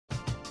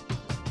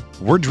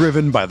We're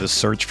driven by the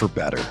search for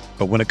better.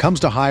 But when it comes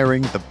to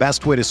hiring, the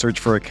best way to search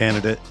for a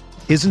candidate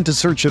isn't to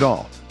search at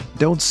all.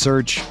 Don't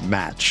search,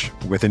 match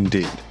with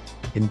Indeed.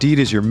 Indeed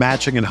is your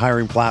matching and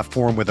hiring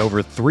platform with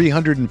over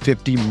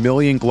 350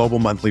 million global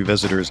monthly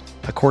visitors,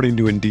 according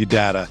to Indeed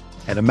data,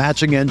 and a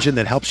matching engine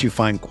that helps you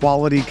find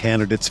quality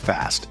candidates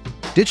fast.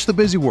 Ditch the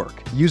busy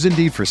work. Use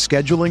Indeed for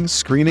scheduling,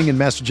 screening, and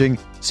messaging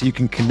so you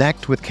can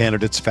connect with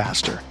candidates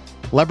faster.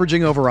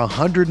 Leveraging over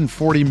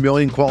 140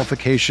 million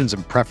qualifications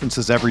and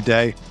preferences every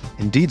day,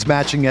 Indeed's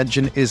matching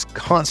engine is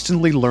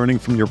constantly learning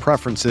from your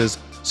preferences,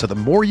 so the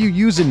more you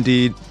use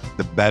Indeed,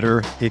 the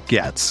better it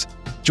gets.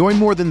 Join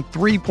more than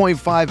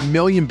 3.5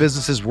 million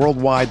businesses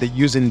worldwide that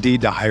use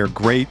Indeed to hire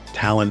great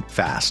talent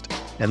fast.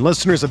 And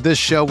listeners of this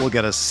show will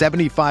get a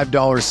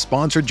 $75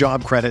 sponsored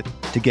job credit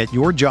to get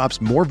your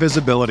jobs more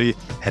visibility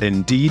at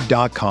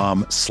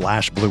Indeed.com/Blue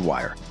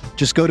Wire.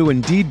 Just go to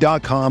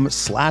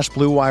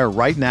Indeed.com/Blue Wire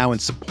right now and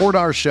support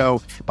our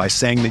show by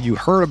saying that you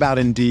heard about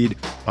Indeed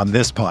on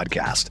this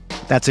podcast.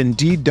 That's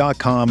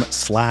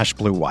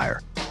Indeed.com/Blue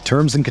Wire.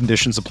 Terms and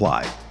conditions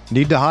apply.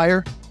 Need to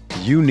hire?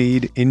 You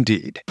need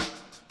Indeed.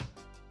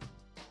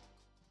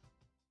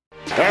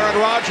 Aaron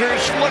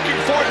Rodgers looking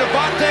for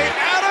Devontae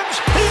Adams.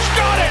 He's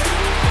got it.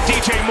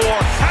 DJ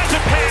Moore has a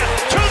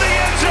pass to the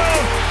end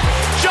zone.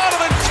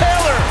 Jonathan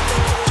Taylor,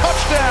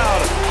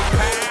 touchdown.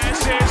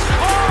 Pass is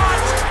caught.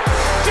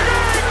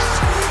 Diggs,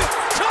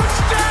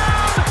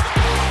 touchdown.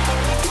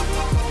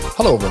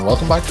 Hello everyone,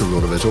 welcome back to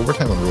RotoViz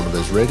Overtime on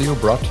RotoViz Radio,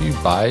 brought to you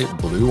by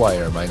Blue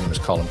Wire. My name is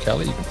Colin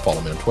Kelly. You can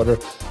follow me on Twitter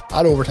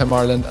at Overtime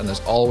Ireland, and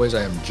as always,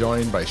 I am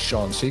joined by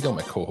Sean Siegel,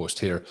 my co-host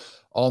here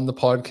on the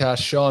podcast.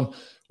 Sean,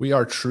 we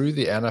are through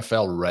the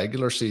NFL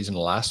regular season.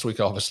 Last week,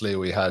 obviously,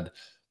 we had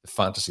the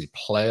fantasy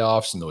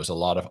playoffs, and there was a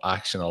lot of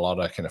action, a lot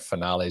of kind of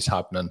finales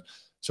happening.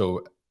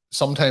 So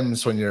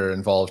sometimes when you're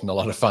involved in a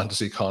lot of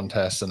fantasy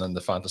contests and in the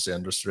fantasy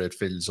industry, it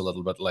feels a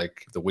little bit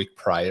like the week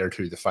prior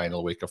to the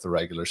final week of the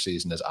regular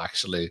season is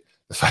actually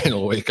the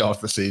final week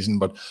of the season.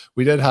 But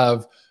we did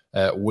have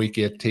week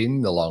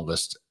 18, the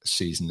longest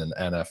season in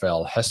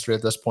NFL history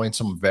at this point.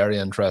 Some very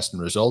interesting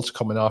results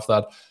coming off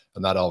that.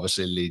 And that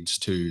obviously leads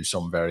to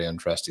some very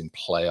interesting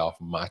playoff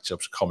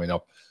matchups coming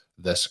up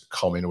this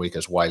coming week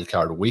as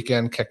wildcard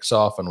weekend kicks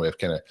off, and we have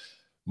kind of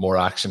more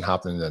action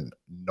happening than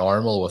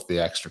normal with the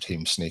extra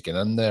team sneaking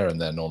in there and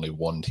then only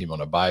one team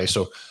on a bye.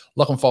 So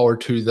looking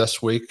forward to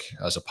this week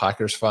as a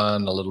Packers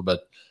fan, a little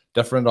bit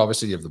different.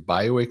 Obviously, you have the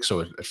bye week,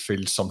 so it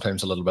feels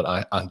sometimes a little bit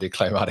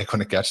anticlimactic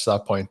when it gets to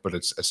that point, but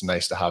it's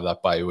nice to have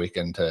that bye week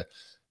and to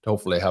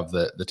hopefully have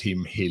the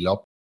team heal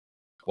up.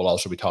 We'll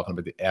also be talking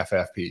about the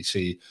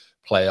FFPC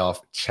playoff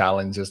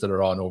challenges that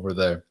are on over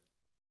the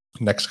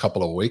next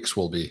couple of weeks.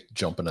 We'll be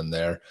jumping in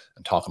there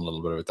and talking a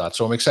little bit about that.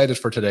 So I'm excited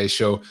for today's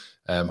show.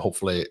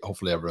 Hopefully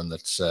everyone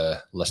that's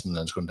listening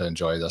is going to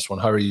enjoy this one.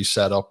 How are you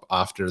set up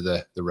after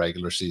the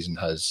regular season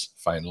has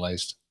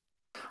finalized?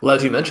 Well,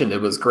 as you mentioned,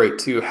 it was great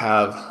to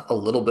have a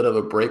little bit of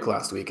a break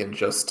last week and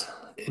just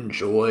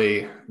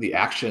enjoy the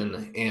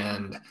action.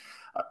 And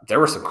there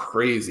were some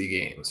crazy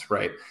games,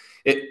 right?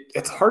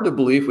 It's hard to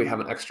believe we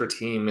have an extra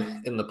team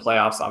in the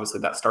playoffs.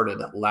 Obviously, that started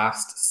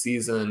last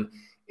season,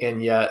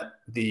 and yet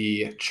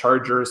the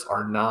Chargers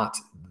are not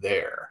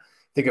there.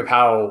 Think of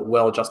how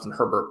well Justin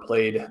Herbert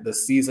played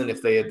this season.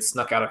 If they had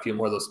snuck out a few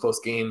more of those close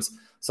games,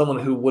 someone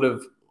who would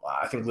have,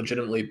 I think,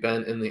 legitimately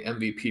been in the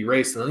MVP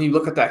race. And then you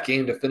look at that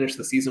game to finish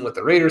the season with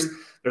the Raiders,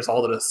 there's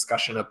all the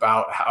discussion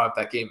about how if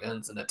that game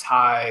ends in a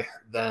tie,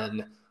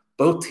 then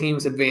both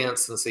teams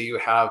advance. And so you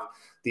have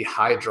the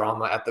high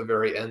drama at the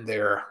very end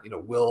there.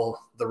 Will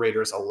the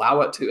Raiders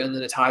allow it to end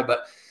in a tie?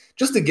 But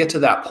just to get to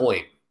that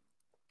point,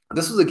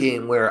 this was a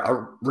game where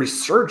a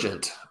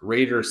resurgent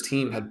Raiders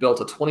team had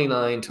built a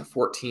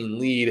 29-14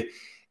 lead.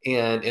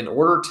 And in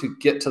order to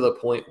get to the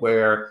point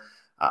where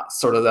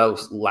sort of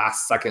those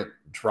last second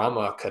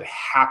drama could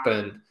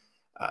happen,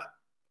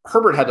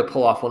 Herbert had to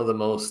pull off one of the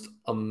most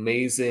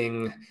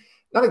amazing,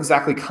 not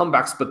exactly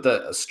comebacks, but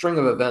a string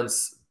of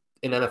events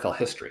in NFL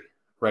history,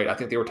 right? I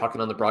think they were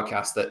talking on the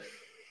broadcast that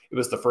it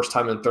was the first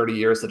time in 30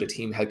 years that a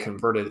team had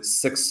converted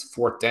 6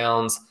 fourth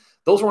downs.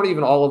 Those weren't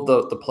even all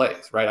of the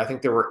plays, right? I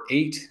think there were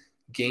 8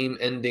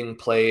 game-ending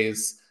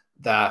plays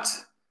that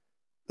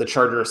the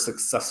Chargers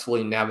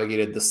successfully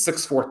navigated. The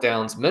 6 fourth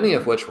downs, many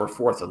of which were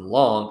 4th and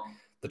long,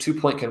 the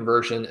 2-point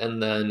conversion,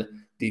 and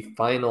then the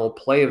final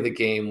play of the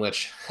game,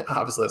 which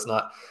obviously that's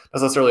not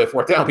necessarily a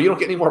 4th down, but you don't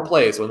get any more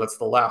plays when that's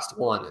the last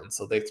one. And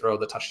so they throw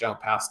the touchdown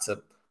pass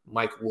to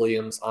Mike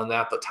Williams on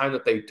that. The time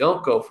that they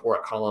don't go for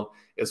it, Colin,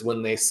 is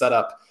when they set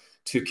up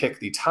to kick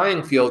the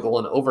tying field goal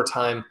in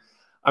overtime.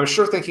 I'm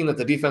sure thinking that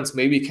the defense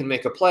maybe can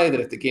make a play, that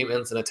if the game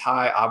ends in a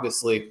tie,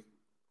 obviously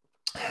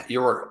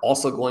you're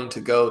also going to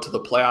go to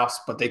the playoffs,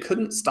 but they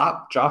couldn't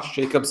stop Josh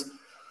Jacobs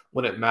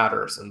when it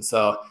matters. And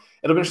so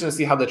it'll be interesting to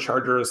see how the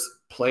Chargers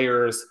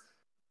players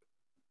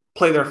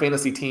play their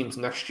fantasy teams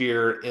next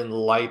year in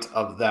light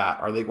of that.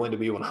 Are they going to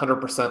be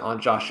 100%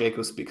 on Josh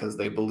Jacobs because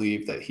they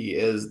believe that he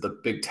is the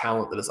big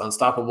talent that is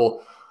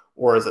unstoppable?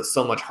 Or is it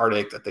so much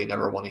heartache that they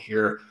never want to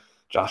hear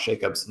Josh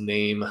Jacobs'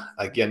 name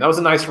again. That was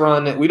a nice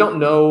run. We don't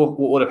know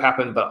what would have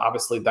happened, but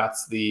obviously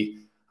that's the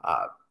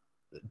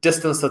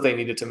distance that they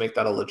needed to make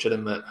that a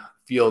legitimate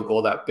field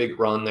goal, that big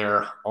run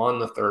there on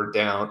the third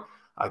down,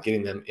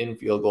 getting them in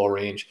field goal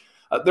range.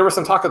 There was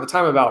some talk at the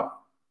time about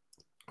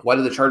why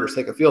did the Chargers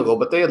take a field goal,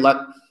 but they had let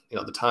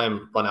the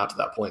time run out to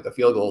that point. The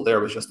field goal there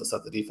was just to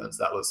set the defense.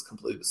 That was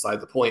completely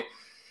beside the point.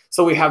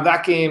 So we have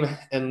that game,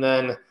 and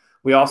then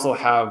we also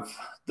have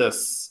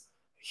this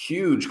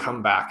huge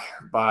comeback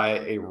by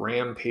a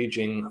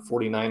rampaging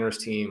 49ers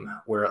team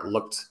where it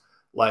looked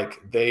like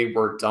they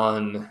were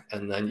done,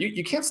 and then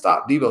you can't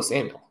stop Deebo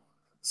Samuel.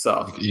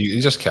 So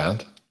you just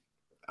can't.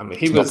 I mean,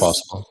 it's not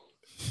possible.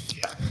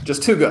 Yeah,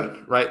 just too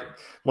good, right?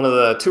 One of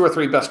the 2 or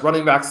 3 best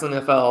running backs in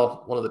the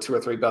NFL, one of the 2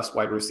 or 3 best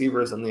wide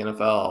receivers in the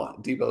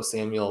NFL. Deebo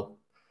Samuel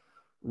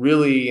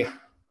really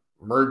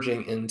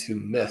merging into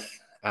myth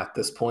at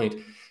this point.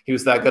 He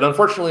was that good.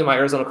 Unfortunately, my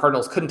Arizona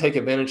Cardinals couldn't take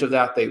advantage of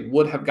that. They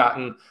would have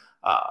gotten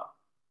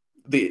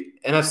the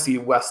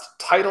NFC West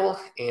title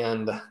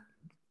and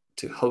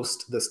to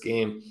host this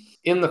game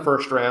in the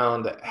first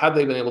round had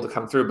they been able to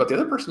come through. But the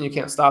other person you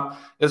can't stop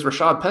is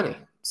Rashad Penny.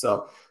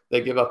 So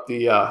they give up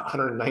the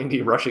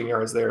 190 rushing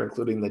yards there,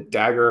 including the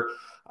dagger,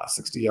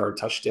 60-yard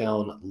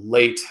touchdown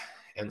late.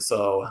 And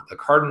so the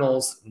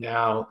Cardinals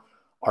now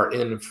are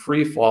in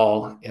free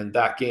fall, and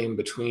that game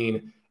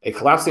between a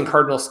collapsing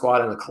Cardinals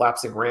squad and a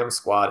collapsing Rams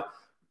squad,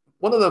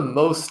 one of the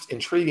most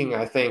intriguing,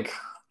 I think,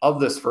 of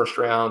this first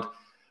round.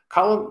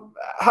 Colin,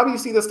 how do you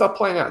see this stuff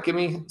playing out? Give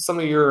me some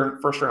of your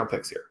first round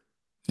picks here.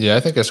 Yeah, I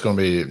think it's going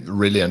to be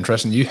really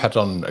interesting. You hit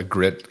on a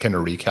great kind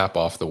of recap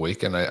off the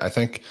week, and I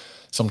think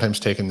sometimes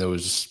taking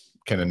those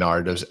kind of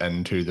narratives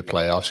into the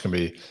playoffs can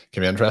be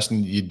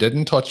interesting. You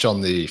didn't touch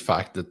on the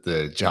fact that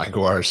the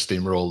Jaguars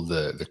steamrolled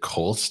the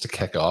Colts to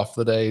kick off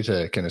the day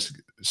to kind of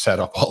set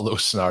up all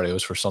those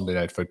scenarios for Sunday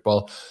Night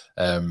Football.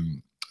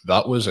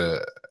 That was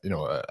a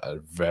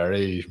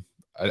very,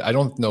 I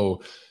don't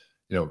know,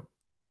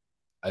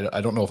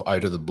 I don't know if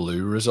out of the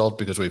blue result,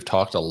 because we've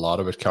talked a lot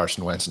about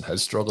Carson Wentz and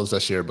his struggles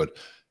this year, but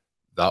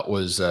that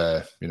was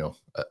a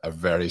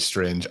very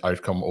strange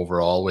outcome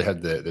overall. We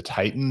had the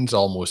Titans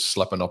almost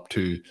slipping up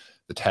to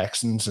the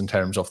Texans in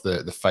terms of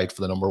the fight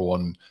for the number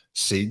 1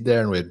 seed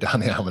there, and we had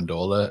Danny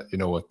Amendola,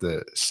 with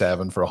the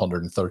 7 for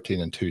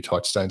 113 and 2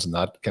 touchdowns, and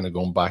that kind of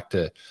going back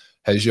to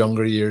his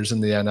younger years in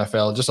the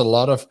NFL. Just a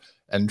lot of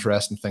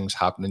interesting things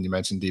happening. You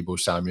mentioned Deebo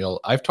Samuel.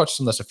 I've touched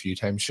on this a few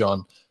times,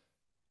 Sean.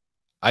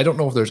 I don't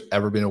know if there's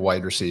ever been a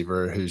wide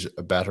receiver who's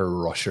a better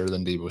rusher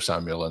than Deebo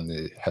Samuel in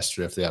the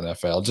history of the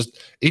NFL. Just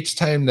each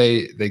time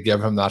they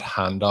give him that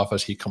handoff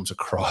as he comes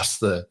across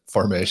the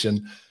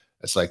formation,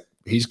 it's like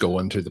he's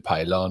going to the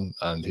pylon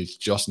and he's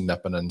just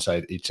nipping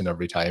inside each and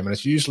every time. And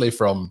it's usually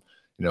from,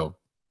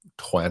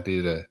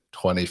 20 to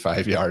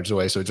 25 yards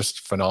away. So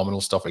just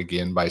phenomenal stuff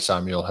again by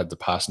Samuel. Had the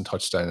passing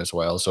touchdown as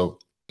well. So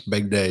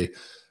big day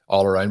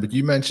all around. But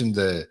you mentioned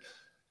the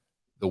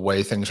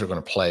way things are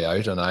going to play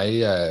out. And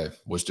I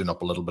was doing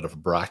up a little bit of a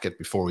bracket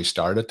before we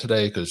started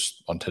today,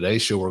 because on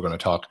today's show, we're going to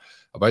talk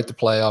about the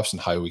playoffs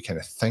and how we kind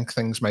of think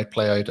things might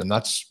play out. And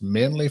that's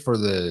mainly for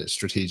the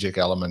strategic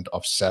element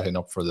of setting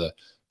up for the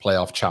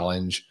playoff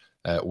challenge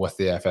with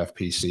the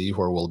FFPC,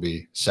 where we'll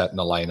be setting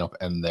a lineup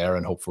in there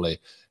and hopefully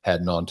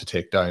heading on to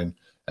take down.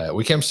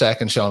 We came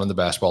second, Sean, in the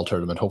best ball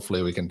tournament.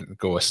 Hopefully we can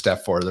go a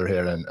step further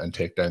here and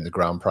take down the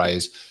grand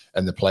prize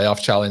in the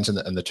playoff challenge. In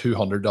the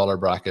 $200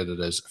 bracket, it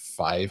is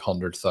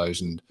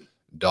 $500,000.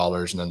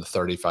 And in the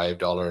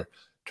 $35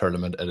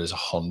 tournament, it is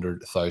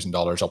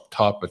 $100,000 up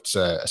top. It's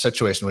a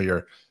situation where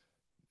you're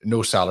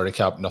no salary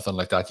cap, nothing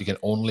like that. You can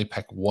only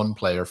pick one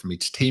player from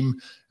each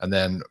team. And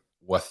then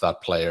with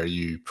that player,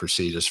 you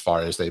proceed as far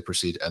as they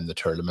proceed in the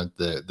tournament.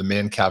 The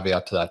main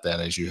caveat to that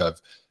then is you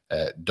have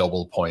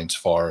double points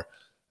for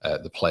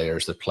the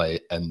players that play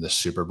in the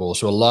Super Bowl.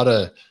 So a lot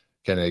of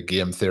kind of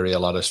game theory, a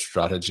lot of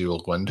strategy will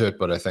go into it,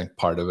 but I think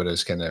part of it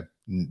is kind of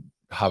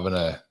having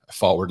a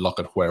forward look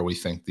at where we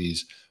think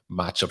these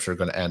matchups are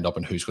going to end up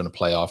and who's going to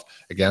play off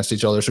against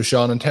each other. So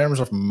Sean, in terms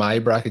of my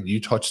bracket,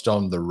 you touched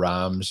on the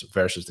Rams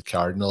versus the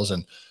Cardinals,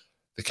 and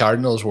the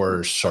Cardinals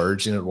were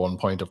surging at one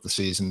point of the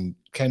season.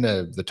 Kind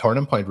of the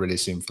turning point really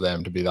seemed for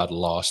them to be that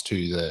loss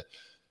to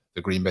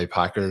the Green Bay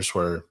Packers,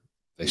 where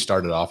they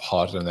started off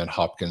hot and then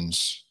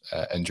Hopkins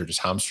injured his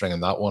hamstring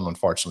in that one.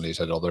 Unfortunately, he's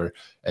had other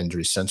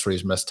injuries since where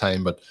he's missed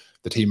time, but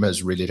the team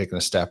has really taken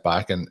a step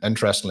back. And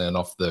interestingly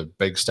enough, the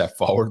big step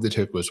forward they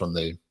took was when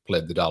they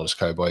played the Dallas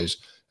Cowboys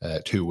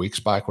 2 weeks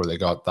back, where they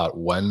got that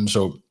win.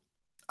 So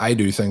I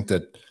do think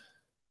that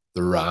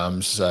the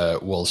Rams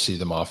will see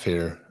them off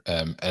here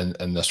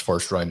in this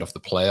first round of the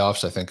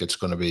playoffs. I think it's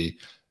going to be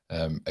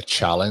a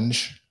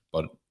challenge,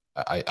 but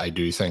I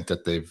do think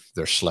that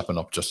they're slipping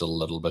up just a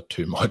little bit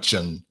too much,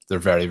 and they're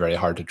very, very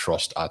hard to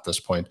trust at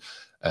this point.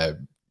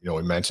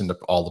 We mentioned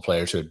that all the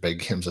players who had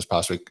big games this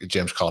past week.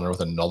 James Conner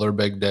with another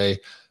big day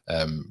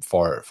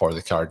for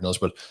the Cardinals.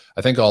 But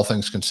I think all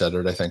things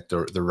considered, I think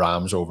the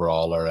Rams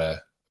overall are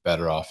a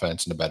better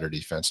offense and a better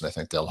defense, and I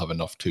think they'll have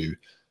enough to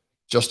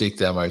just eke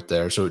them out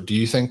there. So do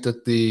you think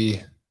that the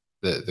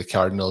the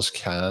Cardinals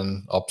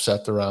can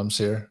upset the Rams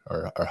here,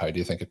 or how do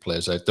you think it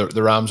plays out?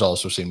 The Rams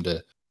also seem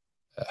to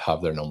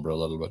have their number a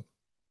little bit.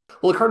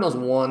 Well, the Cardinals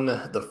won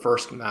the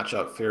first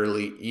matchup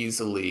fairly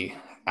easily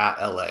at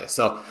LA.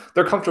 So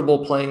they're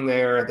comfortable playing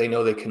there. They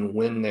know they can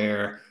win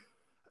there.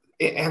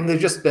 And they've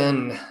just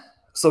been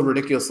so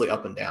ridiculously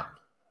up and down,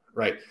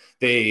 right?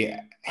 They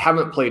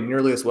haven't played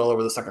nearly as well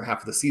over the second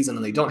half of the season,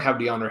 and they don't have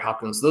DeAndre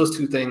Hopkins. Those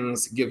two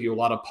things give you a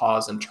lot of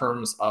pause in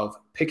terms of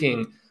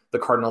picking the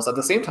Cardinals. At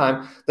the same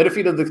time, they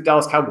defeated the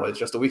Dallas Cowboys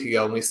just a week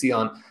ago, and we see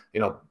on,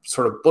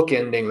 sort of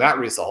bookending that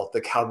result, the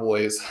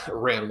Cowboys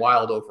ran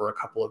wild over a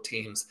couple of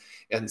teams.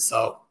 And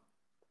so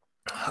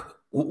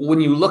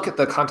when you look at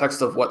the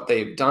context of what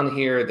they've done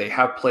here, they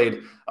have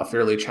played a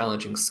fairly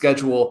challenging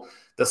schedule.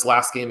 This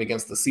last game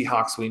against the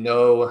Seahawks, we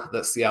know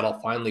that Seattle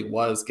finally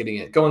was getting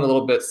it going a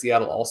little bit.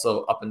 Seattle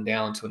also up and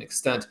down to an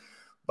extent,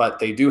 but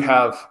they do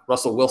have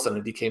Russell Wilson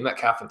and DK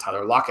Metcalf and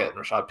Tyler Lockett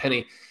and Rashad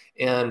Penny.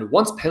 And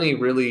once Penny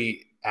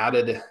really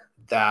added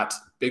that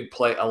big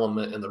play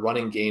element in the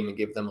running game and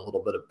gave them a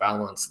little bit of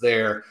balance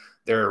there,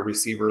 their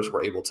receivers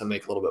were able to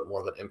make a little bit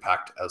more of an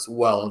impact as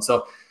well. And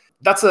so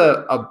that's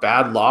a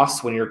bad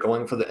loss when you're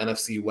going for the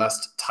NFC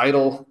West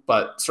title,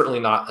 but certainly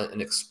not an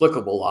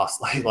inexplicable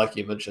loss like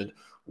you mentioned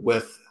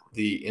with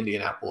the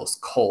Indianapolis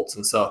Colts.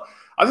 And so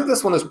I think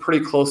this one is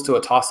pretty close to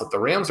a toss-up. The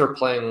Rams are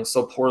playing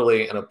so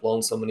poorly and have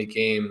blown so many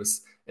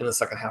games in the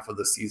second half of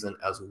the season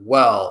as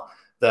well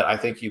that I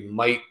think you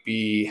might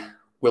be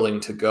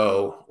willing to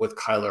go with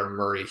Kyler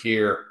Murray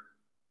here.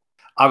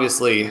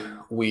 Obviously,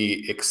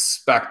 we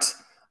expect,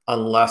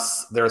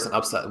 unless there's an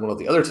upset in one of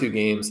the other two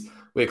games,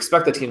 we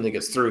expect the team that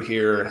gets through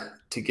here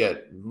to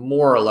get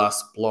more or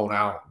less blown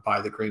out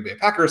by the Green Bay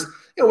Packers,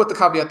 with the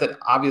caveat that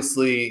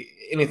obviously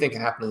anything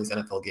can happen in these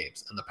NFL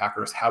games, and the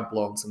Packers have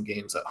blown some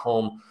games at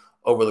home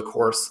over the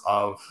course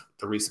of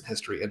the recent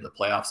history in the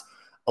playoffs,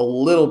 a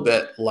little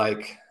bit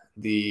like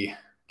the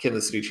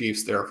Kansas City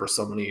Chiefs there for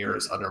so many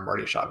years under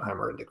Marty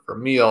Schottenheimer and Dick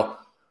Vermeil.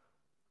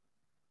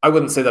 I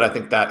wouldn't say that I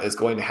think that is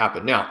going to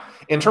happen. Now,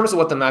 in terms of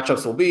what the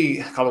matchups will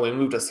be, when we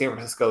move to San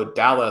Francisco,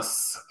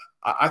 Dallas,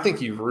 I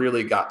think you've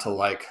really got to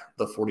like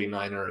the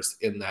 49ers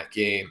in that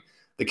game.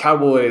 The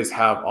Cowboys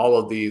have all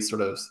of these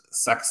sort of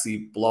sexy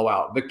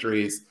blowout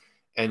victories,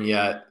 and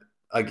yet,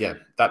 again,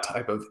 that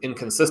type of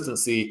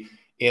inconsistency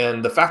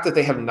and the fact that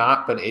they have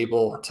not been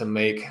able to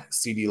make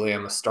CeeDee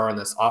Lamb a star in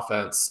this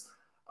offense,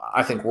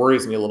 I think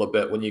worries me a little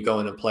bit when you go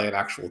in and play an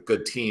actual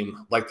good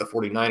team like the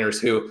 49ers,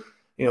 who,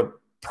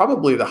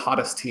 probably the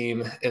hottest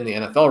team in the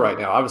NFL right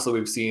now. Obviously,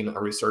 we've seen a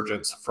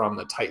resurgence from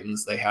the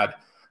Titans. They had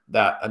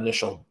that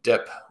initial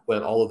dip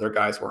when all of their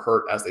guys were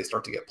hurt as they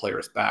start to get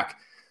players back.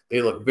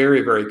 They look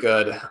very, very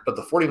good. But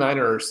the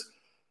 49ers,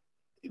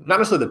 not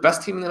necessarily the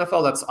best team in the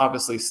NFL. That's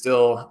obviously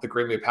still the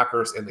Green Bay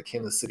Packers and the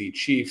Kansas City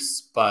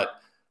Chiefs,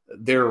 but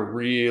they're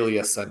really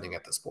ascending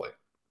at this point.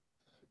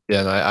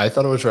 Yeah, and I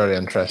thought it was very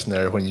interesting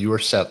there when you were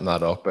setting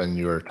that up and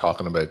you were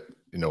talking about,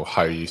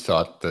 how you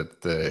thought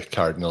that the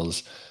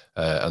Cardinals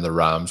and the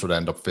Rams would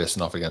end up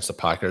facing off against the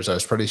Packers. I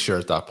was pretty sure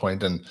at that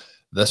point, and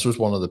this was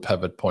one of the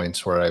pivot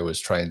points where I was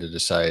trying to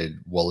decide,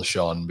 will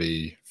Sean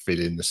be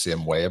feeling the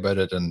same way about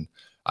it? And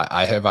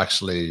I have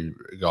actually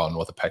gone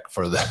with a pick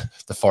for the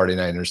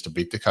 49ers to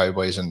beat the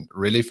Cowboys, and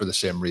really for the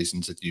same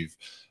reasons that you've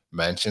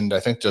mentioned. I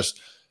think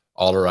just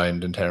all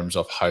around in terms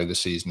of how the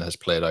season has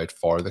played out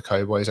for the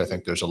Cowboys, I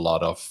think there's a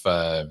lot of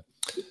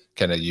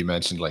you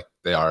mentioned, like,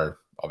 they are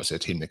obviously a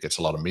team that gets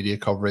a lot of media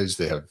coverage.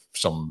 They have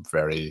some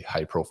very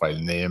high profile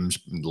names,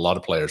 a lot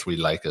of players we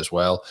like as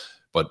well.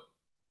 But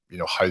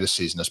how the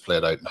season has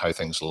played out and how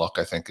things look,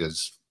 I think,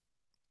 is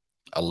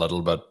a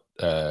little bit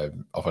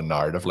of a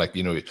narrative. Like,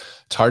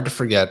 it's hard to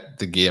forget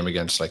the game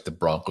against like the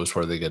Broncos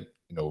where they get,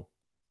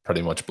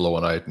 pretty much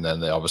blown out. And then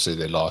they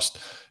lost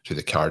to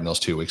the Cardinals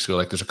 2 weeks ago.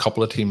 Like, there's a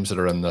couple of teams that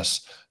are in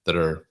this that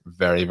are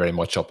very, very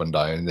much up and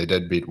down. They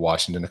did beat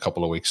Washington a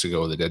couple of weeks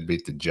ago. They did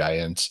beat the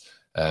Giants.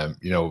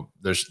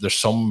 There's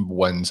some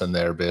wins in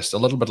there based a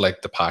little bit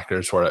like the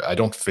Packers, where I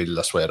don't feel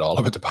this way at all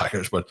about the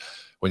Packers, but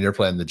when you're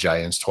playing the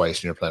Giants twice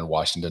and you're playing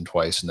Washington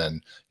twice, and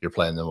then you're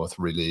playing them with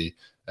really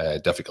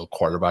difficult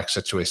quarterback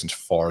situations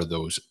for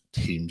those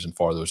teams and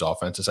for those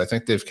offenses, I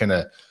think they've kind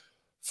of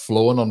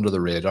flown under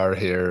the radar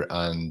here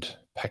and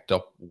picked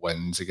up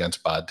wins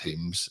against bad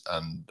teams.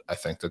 And I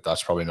think that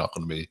that's probably not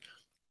going to be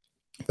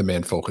the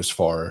main focus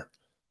for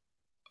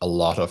a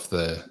lot of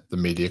the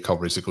media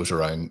coverage that goes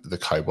around the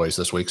Cowboys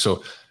this week.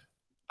 So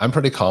I'm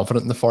pretty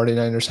confident in the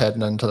 49ers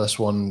heading into this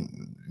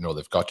one.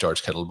 They've got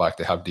George Kittle back.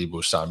 They have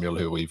Deebo Samuel,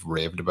 who we've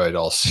raved about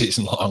all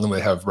season long. And they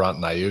have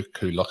Brandon Ayuk,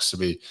 who looks to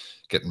be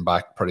getting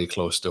back pretty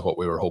close to what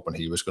we were hoping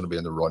he was going to be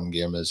in the run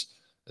game, is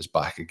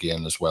back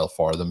again as well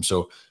for them.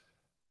 So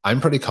I'm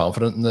pretty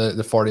confident in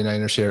the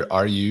 49ers here.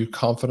 Are you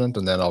confident?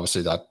 And then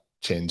obviously that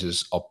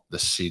changes up the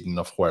seeding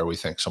of where we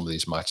think some of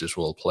these matches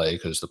will play,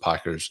 because the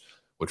Packers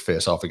would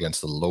face off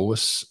against the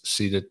lowest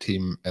seeded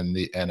team in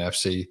the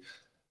NFC.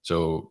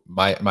 So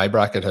my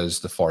bracket has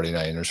the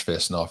 49ers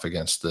facing off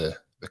against the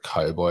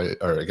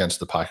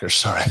Packers,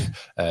 sorry.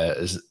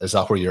 Is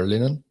that where you're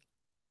leaning?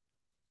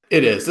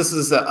 It is. This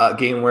is a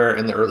game where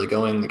in the early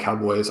going, the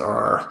Cowboys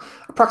are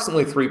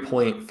approximately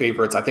 3-point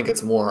favorites. I think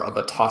it's more of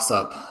a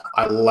toss-up.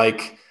 I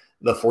like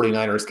the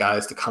 49ers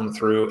guys to come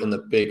through in the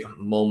big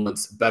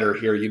moments better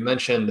here. You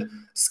mentioned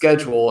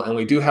schedule, and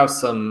we do have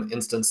some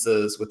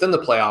instances within the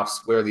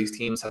playoffs where these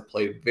teams have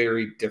played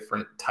very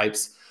different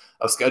types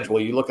of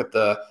schedule. You look at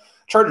the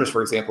Chargers,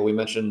 for example, we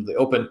mentioned the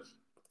Open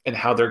and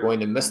how they're going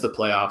to miss the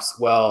playoffs.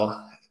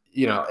 Well,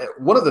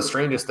 one of the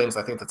strangest things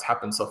I think that's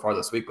happened so far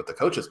this week with the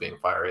coaches being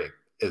fired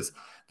is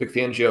Vic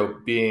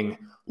Fangio being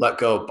let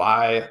go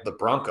by the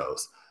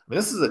Broncos. I mean,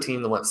 this is a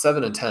team that went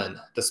 7-10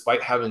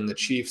 despite having the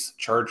Chiefs,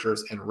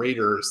 Chargers, and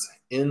Raiders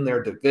in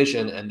their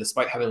division, and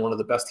despite having one of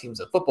the best teams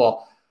in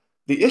football.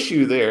 The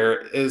issue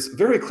there is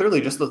very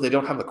clearly just that they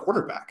don't have the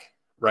quarterback,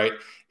 right?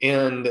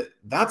 And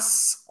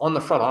that's on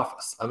the front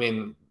office. I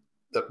mean,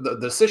 the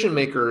decision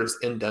makers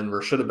in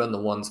Denver should have been the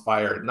ones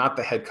fired, not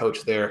the head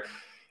coach there.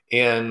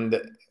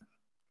 And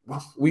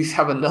we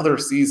have another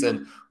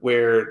season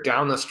where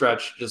down the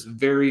stretch, just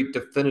very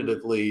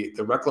definitively,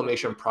 the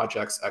reclamation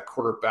projects at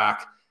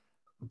quarterback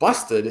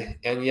busted.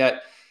 And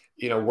yet,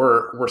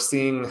 we're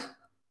seeing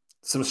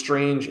some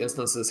strange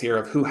instances here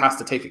of who has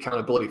to take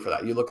accountability for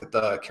that. You look at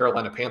the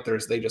Carolina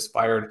Panthers, they just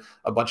fired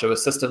a bunch of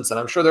assistants, and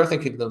I'm sure they're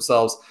thinking to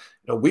themselves,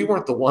 we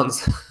weren't the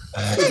ones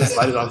who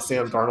decided on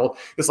Sam Darnold.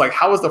 It's like,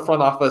 how is the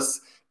front office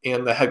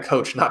and the head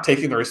coach not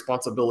taking the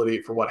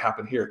responsibility for what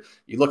happened here?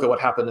 You look at what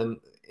happened in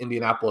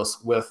Indianapolis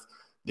with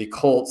the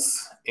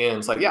Colts, and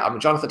it's like,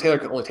 Jonathan Taylor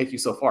can only take you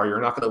so far.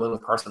 You're not going to win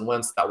with Carson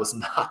Wentz. That was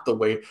not the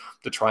way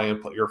to try and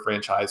put your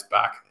franchise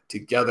back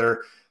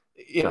together.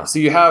 So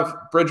you have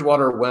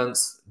Bridgewater,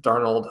 Wentz,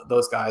 Darnold,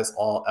 those guys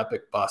all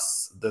epic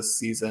busts this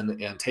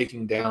season and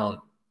taking down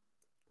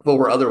what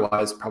were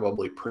otherwise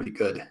probably pretty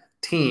good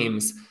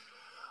teams.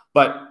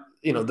 But,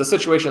 the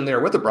situation there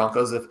with the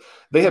Broncos, if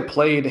they had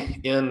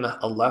played in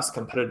a less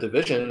competitive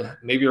division,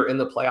 maybe you're in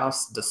the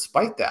playoffs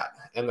despite that,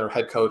 and their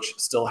head coach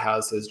still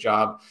has his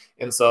job.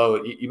 And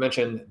so you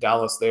mentioned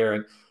Dallas there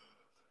and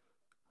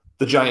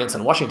the Giants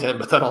and Washington,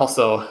 but then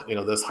also,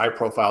 this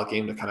high-profile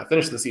game to kind of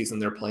finish the season,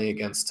 they're playing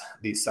against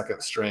the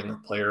second-string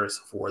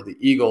players for the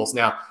Eagles.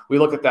 Now, we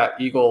look at that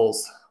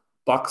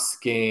Eagles-Bucks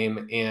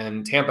game,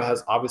 and Tampa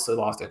has obviously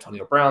lost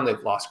Antonio Brown. They've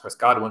lost Chris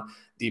Godwin.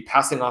 The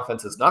passing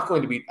offense is not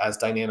going to be as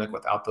dynamic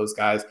without those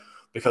guys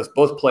because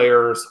both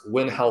players,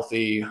 when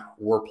healthy,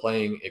 were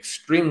playing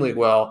extremely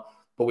well.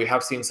 But we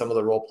have seen some of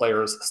the role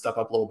players step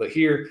up a little bit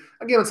here.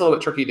 Again, it's a little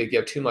bit tricky to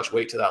give too much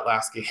weight to that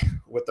last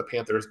game with the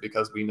Panthers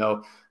because we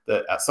know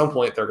that at some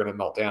point they're going to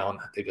melt down.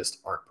 They just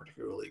aren't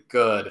particularly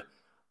good.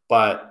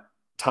 But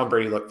Tom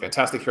Brady looked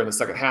fantastic here in the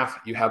second half.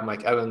 You have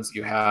Mike Evans.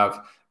 You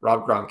have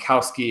Rob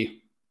Gronkowski.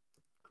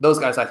 Those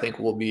guys, I think,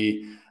 will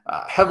be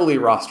heavily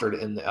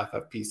rostered in the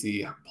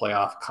FFPC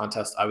playoff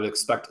contest. I would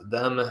expect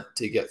them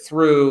to get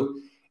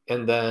through.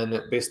 And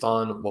then based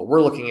on what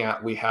we're looking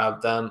at, we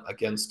have them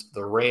against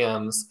the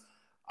Rams.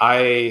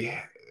 I'm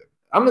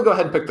going to go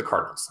ahead and pick the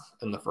Cardinals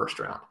in the first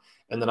round.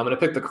 And then I'm going to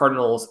pick the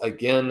Cardinals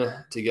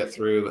again to get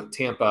through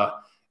Tampa.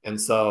 And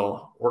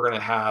so we're going to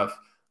have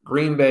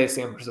Green Bay,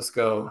 San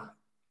Francisco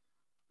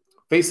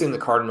facing the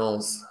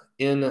Cardinals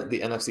in the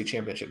NFC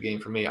Championship game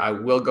for me. I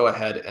will go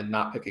ahead and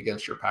not pick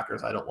against your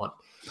Packers. I don't want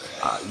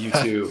you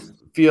to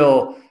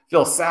feel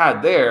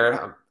sad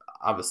there.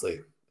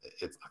 Obviously,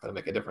 it's not going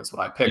to make a difference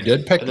what I pick. You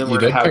did pick the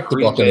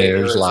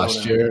Buccaneers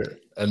last year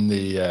in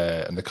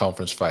the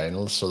conference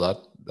finals, so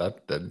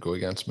that didn't go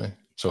against me.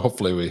 So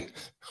hopefully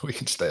we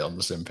can stay on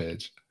the same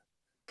page.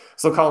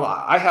 So Colin,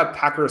 I have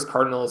Packers,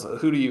 Cardinals.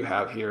 Who do you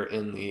have here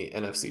in the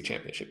NFC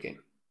Championship game?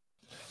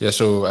 Yeah,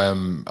 so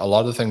a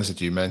lot of the things that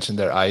you mentioned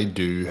there, I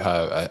do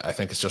have. I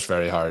think it's just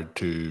very hard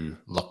to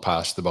look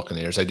past the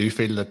Buccaneers. I do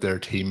feel that their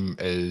team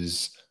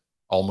is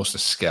almost a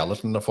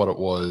skeleton of what it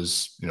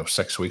was,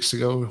 6 weeks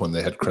ago when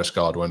they had Chris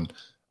Godwin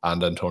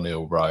and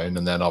Antonio Brown.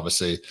 And then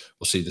obviously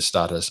we'll see the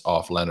status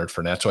of Leonard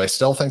Fournette. So I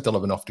still think they'll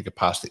have enough to get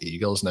past the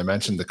Eagles. And I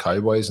mentioned the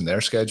Cowboys and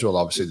their schedule.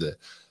 Obviously the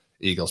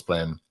Eagles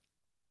playing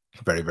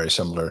very, very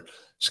similar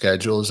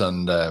schedules.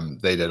 And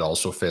they did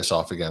also face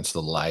off against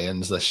the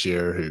Lions this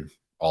year, who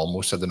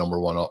almost had the number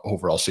one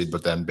overall seed,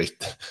 but then beat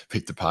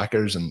the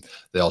Packers. And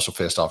they also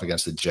faced off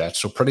against the Jets.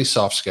 So pretty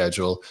soft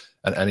schedule.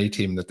 And any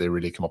team that they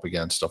really come up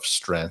against of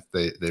strength,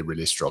 they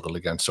really struggle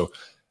against. So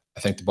I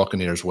think the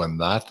Buccaneers win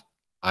that.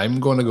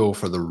 I'm going to go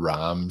for the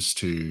Rams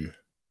to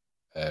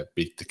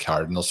beat the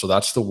Cardinals. So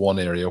that's the one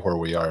area where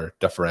we are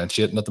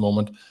differentiating at the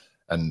moment.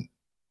 And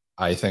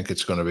I think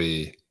it's going to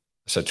be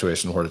a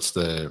situation where it's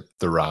the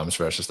Rams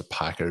versus the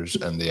Packers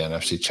in the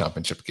NFC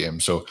Championship game.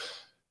 So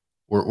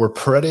we're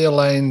pretty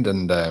aligned.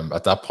 And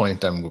at that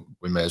point,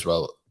 we may as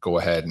well go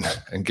ahead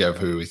and give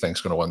who we think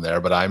is going to win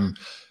there. But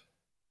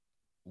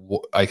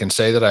I can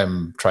say that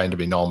I'm trying to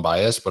be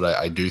non-biased, but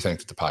I do think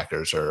that the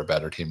Packers are a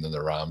better team than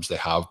the Rams. They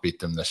have beat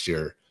them this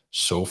year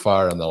so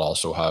far, and they'll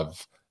also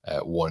have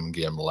one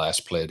game less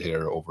played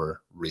here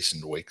over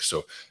recent weeks.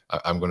 So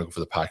I'm going to go for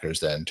the Packers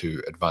then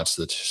to advance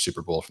to the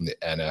Super Bowl from the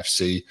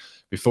NFC.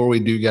 Before we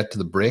do get to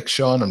the break,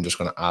 Sean, I'm just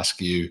going to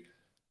ask you,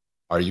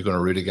 are you going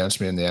to root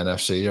against me in the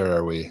NFC,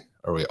 or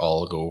or we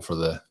all go for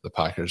the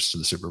Packers to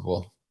the Super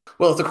Bowl?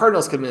 Well, if the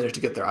Cardinals can manage to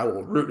get there, I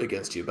will root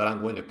against you, but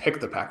I'm going to pick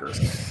the Packers.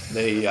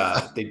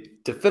 They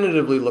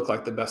definitively look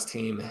like the best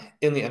team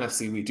in the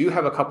NFC. We do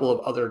have a couple of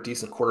other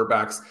decent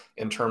quarterbacks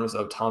in terms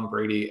of Tom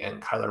Brady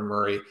and Kyler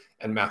Murray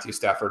and Matthew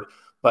Stafford,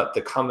 but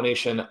the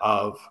combination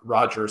of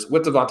Rodgers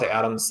with Davante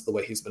Adams, the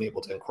way he's been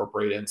able to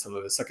incorporate in some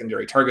of his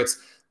secondary targets,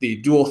 the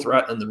dual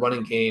threat in the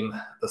running game,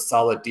 the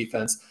solid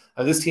defense,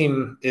 this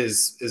team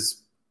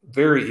is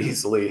very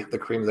easily the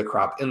cream of the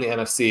crop in the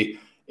NFC.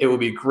 It would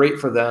be great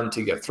for them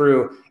to get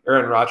through.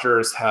 Aaron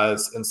Rodgers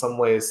has, in some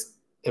ways,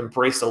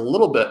 embraced a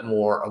little bit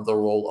more of the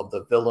role of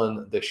the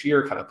villain this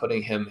year, kind of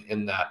putting him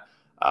in that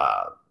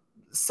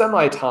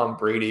semi-Tom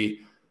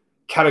Brady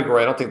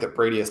category. I don't think that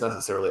Brady has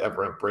necessarily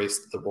ever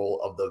embraced the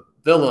role of the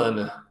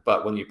villain,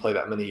 but when you play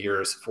that many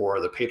years for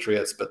the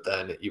Patriots, but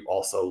then you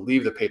also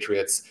leave the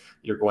Patriots,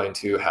 you're going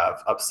to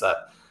have upset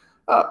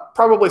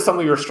probably some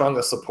of your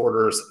strongest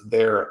supporters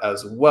there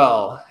as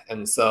well.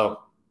 And so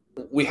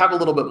we have a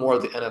little bit more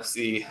of the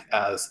NFC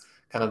as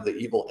kind of the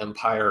evil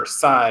empire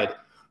side,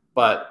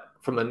 but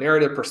from a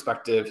narrative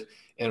perspective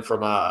and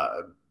from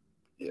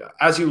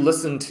as you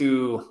listen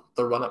to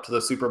the run up to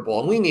the Super Bowl,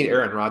 and we need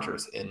Aaron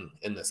Rodgers in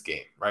this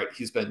game, right?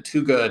 He's been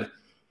too good.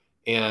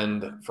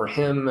 And for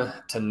him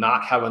to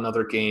not have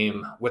another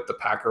game with the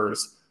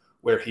Packers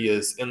where he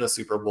is in the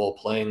Super Bowl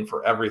playing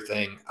for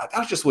everything,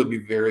 that just would be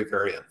very,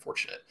 very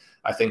unfortunate.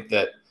 I think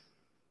that,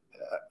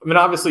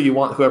 obviously you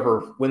want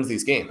whoever wins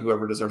these games,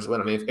 whoever deserves to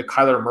win. If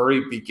Kyler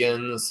Murray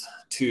begins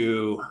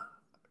to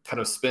kind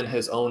of spin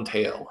his own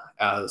tail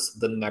as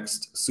the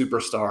next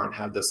superstar and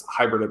have this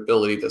hybrid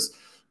ability, this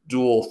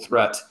dual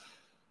threat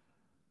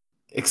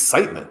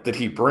excitement that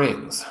he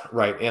brings,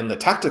 right, and the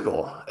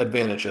tactical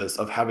advantages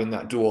of having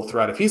that dual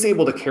threat, if he's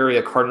able to carry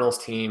a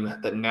Cardinals team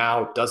that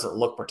now doesn't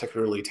look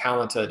particularly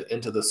talented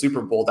into the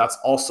Super Bowl, that's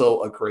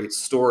also a great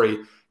story.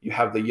 You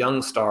have the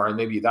young star, and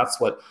maybe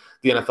that's what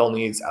the NFL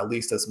needs at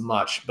least as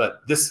much.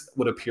 But this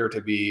would appear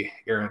to be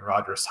Aaron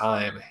Rodgers'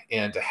 time.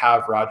 And to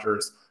have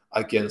Rodgers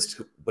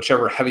against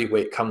whichever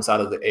heavyweight comes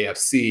out of the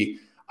AFC,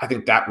 I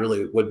think that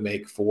really would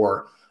make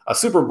for a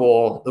Super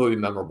Bowl that would be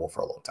memorable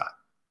for a long time.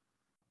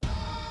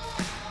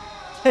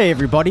 Hey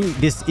everybody,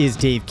 this is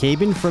Dave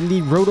Cabin from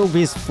the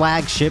RotoViz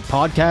flagship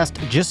podcast,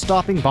 just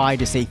stopping by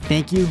to say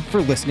thank you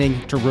for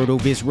listening to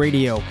RotoViz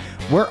Radio.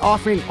 We're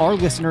offering our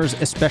listeners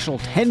a special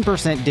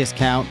 10%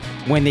 discount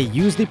when they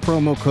use the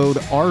promo code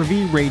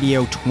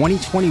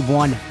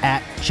RVRadio2021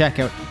 at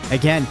checkout.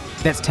 Again,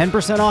 that's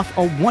 10% off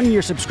a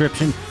one-year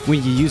subscription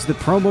when you use the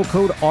promo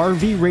code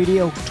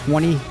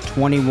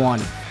RVRadio2021.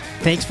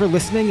 Thanks for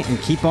listening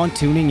and keep on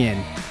tuning in.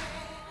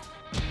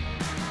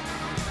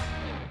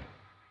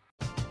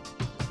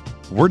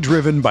 We're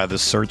driven by the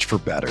search for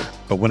better.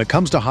 But when it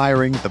comes to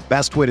hiring, the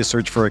best way to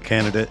search for a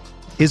candidate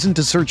isn't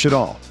to search at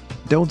all.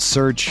 Don't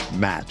search,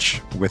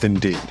 match with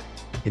Indeed.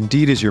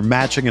 Indeed is your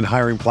matching and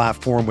hiring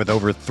platform with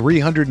over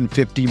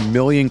 350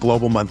 million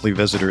global monthly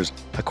visitors,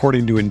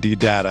 according to Indeed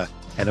data,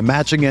 and a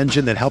matching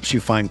engine that helps you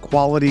find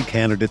quality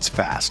candidates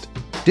fast.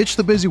 Ditch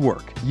the busy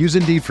work. Use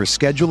Indeed for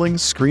scheduling,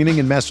 screening,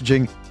 and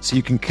messaging so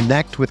you can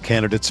connect with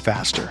candidates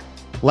faster.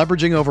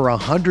 Leveraging over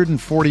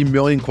 140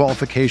 million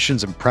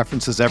qualifications and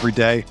preferences every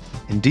day,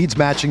 Indeed's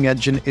matching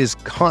engine is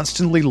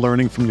constantly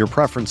learning from your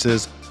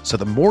preferences, so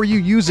the more you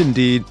use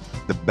Indeed,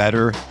 the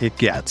better it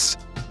gets.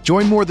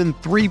 Join more than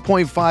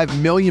 3.5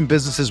 million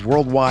businesses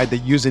worldwide that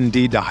use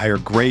Indeed to hire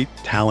great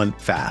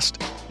talent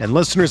fast. And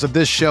listeners of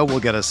this show will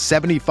get a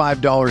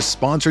 $75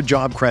 sponsored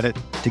job credit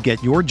to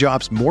get your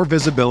jobs more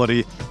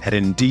visibility at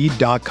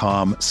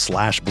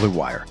Indeed.com/Blue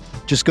Wire.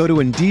 Just go to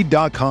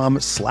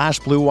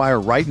Indeed.com/Blue Wire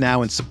right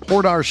now and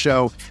support our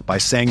show by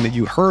saying that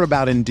you heard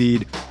about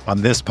Indeed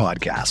on this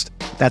podcast.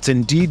 That's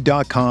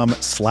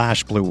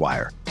Indeed.com/Blue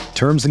Wire.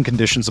 Terms and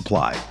conditions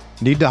apply.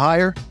 Need to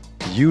hire?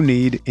 You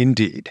need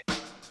Indeed.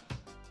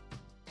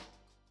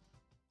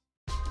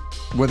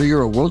 Whether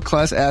you're a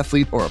world-class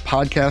athlete or a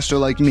podcaster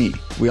like me,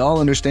 we all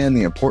understand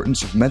the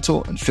importance of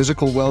mental and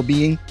physical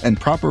well-being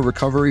and proper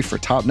recovery for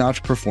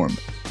top-notch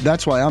performance.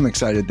 That's why I'm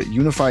excited that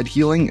Unified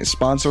Healing is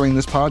sponsoring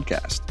this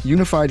podcast.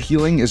 Unified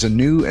Healing is a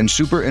new and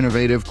super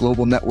innovative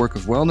global network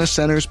of wellness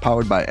centers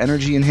powered by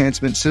Energy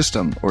Enhancement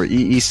System, or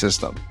EE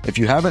System. If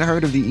you haven't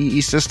heard of the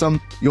EE System,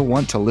 you'll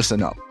want to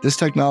listen up. This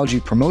technology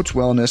promotes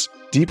wellness,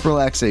 deep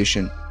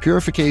relaxation,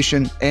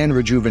 purification, and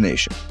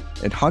rejuvenation.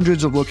 In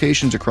hundreds of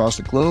locations across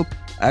the globe,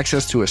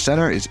 access to a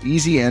center is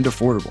easy and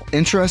affordable.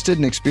 Interested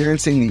in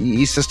experiencing the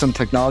EE System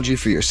technology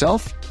for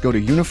yourself? Go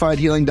to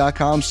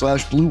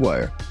unifiedhealing.com/Blue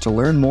Wire to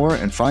learn more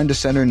and find a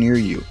center near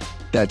you.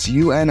 That's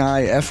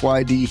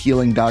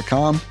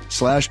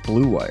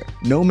UNIFYDhealing.com/Blue Wire.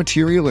 No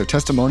material or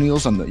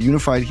testimonials on the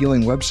Unified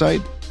Healing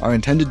website are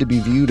intended to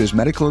be viewed as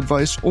medical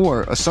advice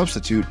or a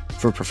substitute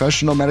for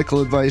professional medical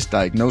advice,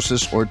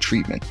 diagnosis, or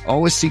treatment.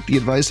 Always seek the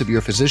advice of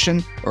your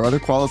physician or other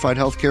qualified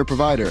healthcare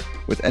provider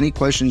with any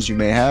questions you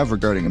may have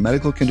regarding a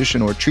medical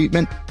condition or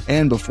treatment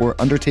and before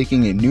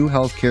undertaking a new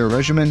healthcare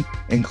regimen,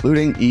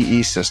 including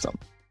EE System.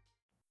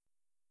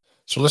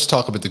 So let's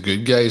talk about the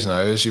good guys now,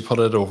 as you put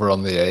it, over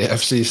on the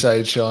AFC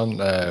side, Sean,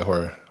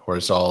 where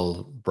it's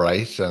all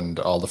bright and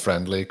all the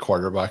friendly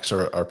quarterbacks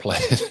are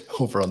playing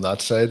over on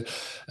that side.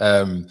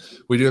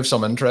 We do have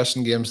some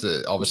interesting games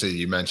that obviously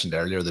you mentioned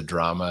earlier, the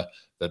drama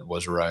that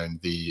was around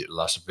the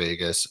Las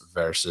Vegas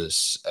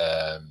versus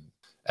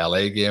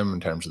LA game in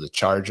terms of the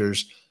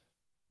Chargers.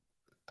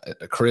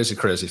 A crazy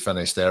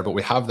finish there, but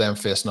we have them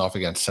facing off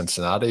against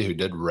Cincinnati, who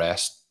did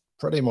rest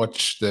pretty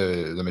much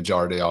the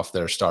majority of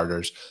their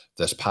starters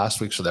this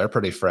past week, so they're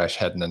pretty fresh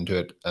heading into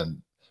it,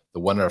 and the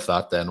winner of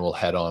that then will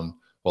head on,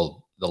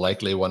 well, the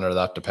likely winner of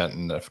that,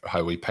 depending on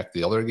how we pick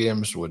the other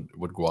games, would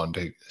go on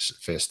to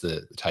face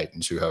the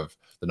Titans, who have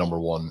the number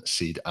 1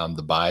 seed and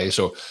the bye.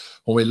 So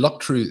when we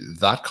look through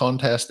that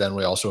contest, then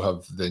we also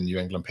have the New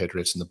England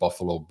Patriots and the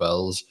Buffalo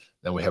Bills.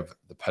 Then we have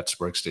the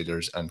Pittsburgh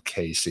Steelers and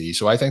KC.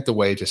 So I think the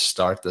way to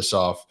start this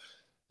off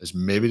is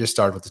maybe to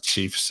start with the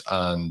Chiefs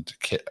and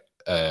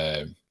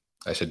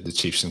I said the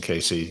Chiefs and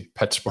KC,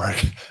 Pittsburgh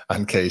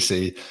and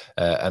KC,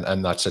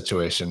 and that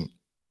situation.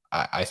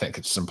 I think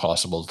it's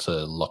impossible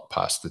to look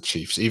past the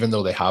Chiefs, even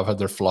though they have had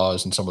their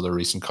flaws in some of the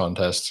recent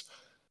contests.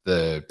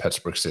 The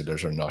Pittsburgh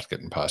Steelers are not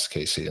getting past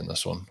KC in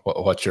this one.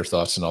 What's your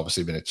thoughts? And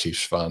obviously, being a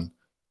Chiefs fan,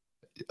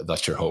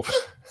 that's your hope.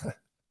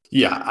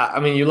 Yeah, I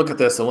mean, you look at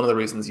this, and one of the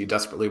reasons you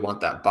desperately want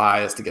that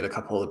bye is to get a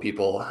couple of the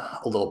people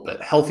a little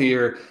bit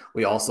healthier.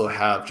 We also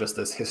have just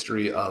this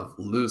history of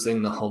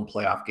losing the home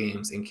playoff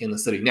games in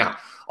Kansas City. Now,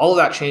 all of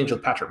that changed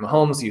with Patrick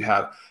Mahomes. You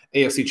have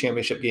AFC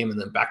Championship game and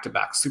then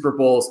back-to-back Super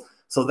Bowls.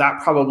 So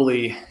that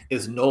probably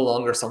is no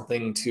longer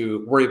something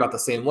to worry about the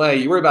same way.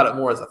 You worry about it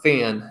more as a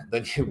fan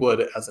than you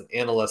would as an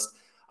analyst.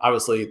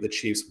 Obviously, the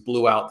Chiefs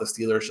blew out the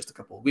Steelers just a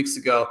couple of weeks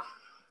ago.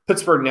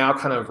 Pittsburgh now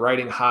kind of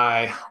riding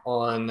high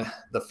on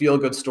the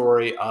feel-good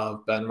story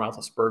of Ben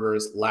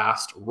Roethlisberger's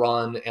last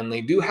run, and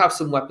they do have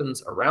some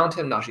weapons around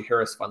him. Najee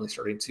Harris finally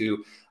starting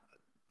to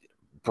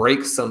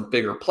break some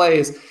bigger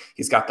plays.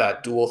 He's got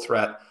that dual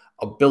threat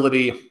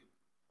ability.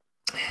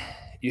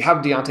 You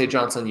have Deontay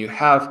Johnson, you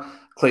have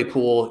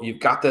Claypool, you've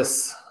got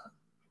this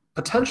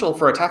potential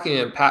for attacking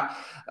him. Pat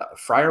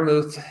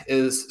Freiermuth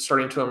is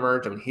starting to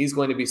emerge. I mean, he's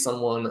going to be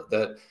someone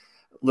that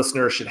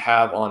listeners should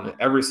have on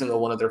every single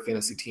one of their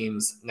fantasy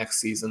teams next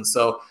season.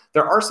 So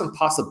there are some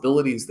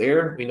possibilities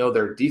there. We know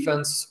their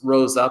defense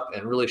rose up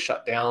and really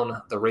shut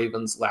down the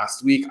Ravens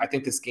last week. I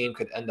think this game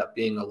could end up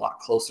being a lot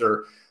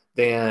closer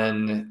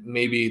than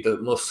maybe the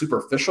most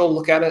superficial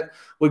look at it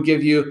would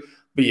give you.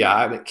 But yeah,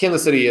 I mean,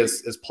 Kansas City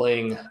is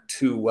playing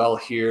too well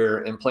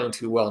here and playing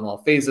too well in all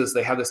phases.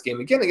 They have this game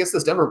again against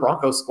this Denver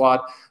Broncos squad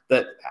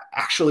that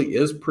actually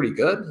is pretty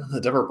good. The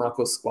Denver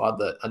Broncos squad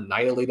that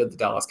annihilated the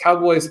Dallas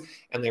Cowboys,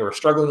 and they were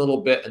struggling a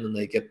little bit, and then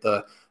they get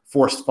the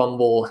forced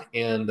fumble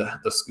and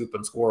the scoop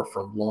and score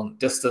from long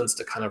distance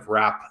to kind of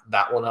wrap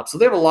that one up. So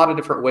they have a lot of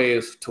different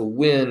ways to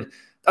win.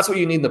 That's what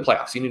you need in the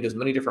playoffs. You need as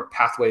many different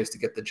pathways to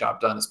get the job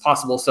done as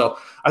possible. So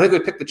I think we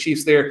picked the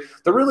Chiefs there.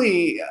 They're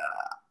really,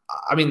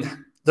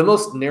 the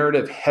most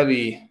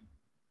narrative-heavy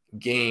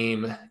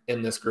game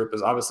in this group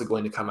is obviously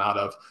going to come out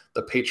of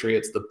the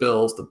Patriots, the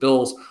Bills. The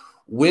Bills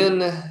win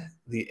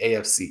the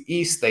AFC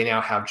East. They now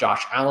have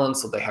Josh Allen,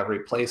 so they have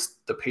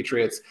replaced the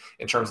Patriots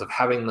in terms of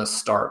having the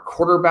star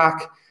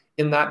quarterback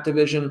in that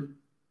division.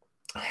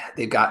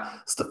 They've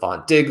got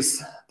Stephon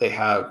Diggs. They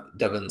have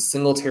Devin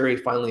Singletary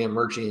finally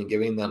emerging and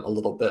giving them a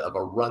little bit of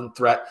a run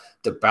threat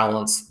to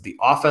balance the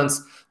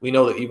offense. We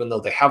know that even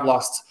though they have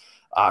lost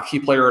a key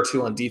player or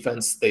two on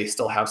defense, they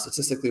still have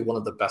statistically one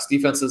of the best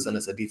defenses, and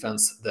it's a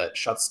defense that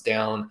shuts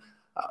down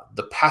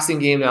the passing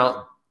game.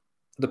 Now,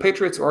 the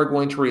Patriots are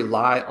going to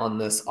rely on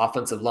this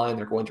offensive line.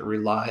 They're going to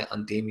rely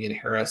on Damian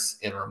Harris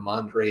and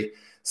Ramondre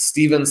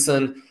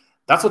Stevenson.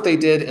 That's what they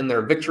did in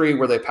their victory,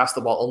 where they passed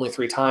the ball only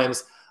 3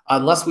 times.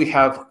 Unless we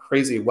have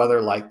crazy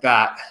weather like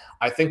that,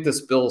 I think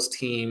this Bills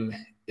team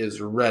is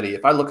ready.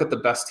 If I look at the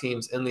best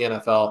teams in the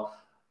NFL,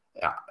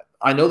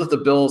 I know that the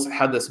Bills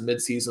had this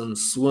midseason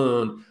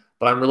swoon,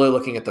 but I'm really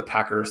looking at the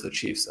Packers, the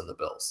Chiefs, and the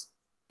Bills.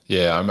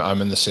 Yeah,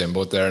 I'm in the same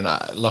boat there. And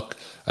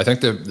I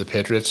think the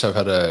Patriots have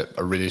had a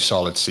really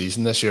solid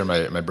season this year.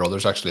 My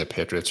brother's actually a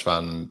Patriots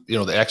fan. You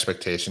know, the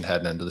expectation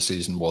heading into the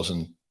season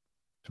wasn't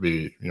to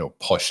be,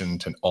 pushing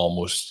to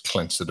almost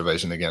clinch the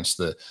division against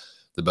the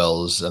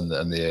Bills and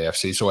the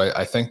AFC. So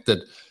I think that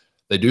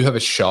they do have a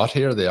shot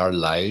here. They are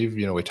live.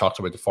 We talked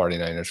about the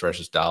 49ers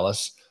versus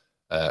Dallas.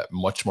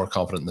 Much more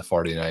confident in the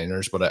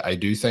 49ers, but I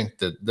do think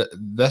that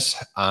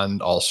this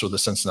and also the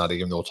Cincinnati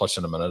game that we'll touch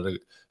in a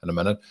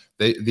minute,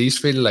 these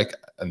feel like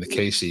in the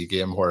KC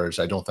game, whereas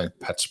I don't think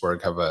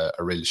Pittsburgh have a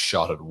real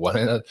shot at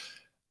winning it.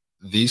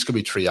 These could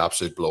be 3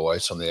 absolute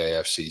blowouts on the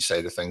AFC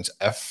side of things.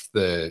 If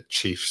the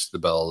Chiefs, the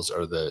Bills,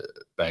 or the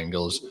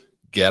Bengals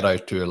get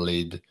out to a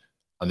lead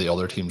and the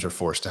other teams are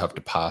forced to have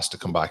to pass to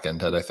come back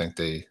into it, I think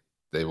they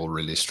will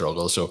really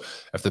struggle. So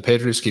if the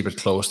Patriots keep it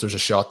close, there's a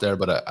shot there,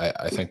 but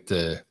I think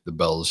the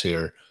Bills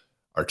here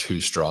are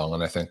too strong,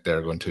 and I think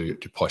they're going to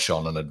push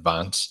on and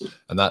advance.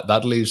 And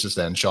that leaves us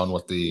then, Sean,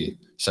 with the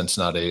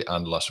Cincinnati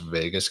and Las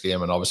Vegas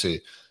game. And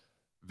obviously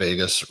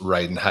Vegas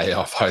riding high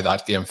off how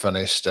that game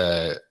finished.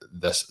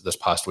 this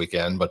past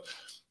weekend. But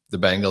the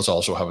Bengals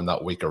also having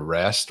that week of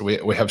rest.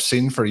 We have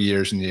seen for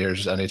years and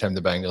years, anytime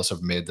the Bengals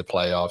have made the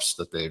playoffs,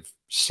 that they've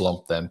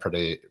slumped then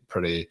pretty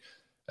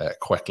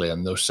quickly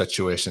in those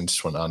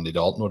situations when Andy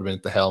Dalton would have been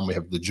at the helm. We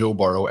have the Joe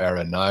Burrow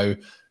era now.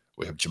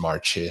 We have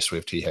Jamar Chase. We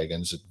have T.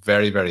 Higgins.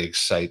 Very, very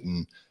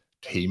exciting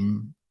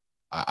team.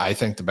 I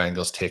think the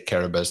Bengals take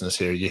care of business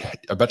here.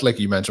 A bit like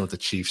you mentioned with the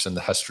Chiefs and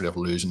the history of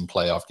losing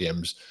playoff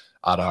games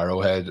at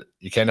Arrowhead,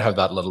 you kind of have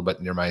that little bit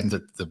in your mind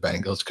that the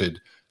Bengals could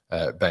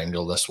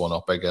Bengal this one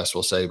up, I guess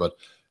we'll say. But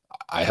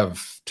I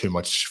have too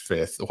much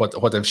faith.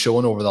 What they've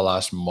shown over the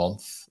last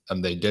month,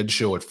 and they did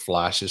show it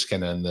flashes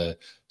kind of in the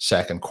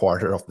second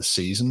quarter of the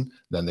season,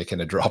 then they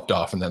kind of dropped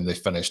off and then they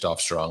finished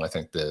off strong. I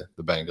think the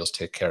Bengals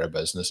take care of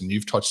business. And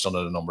you've touched on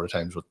it a number of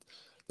times with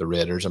the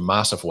Raiders, a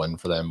massive win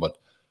for them, but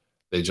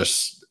they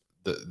just,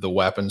 the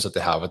weapons that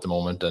they have at the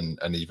moment,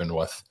 and even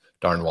with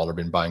Darren Waller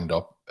being banged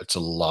up, it's a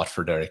lot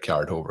for Derek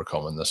Carr to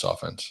overcome in this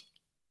offense.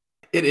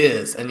 It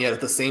is, and yet at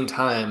the same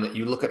time,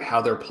 you look at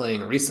how they're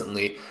playing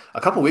recently.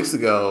 A couple weeks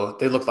ago,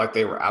 they looked like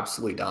they were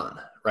absolutely done,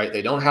 right?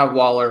 They don't have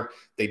Waller.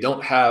 They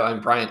don't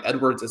have, Bryan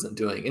Edwards isn't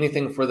doing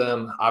anything for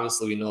them.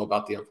 Obviously, we know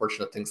about the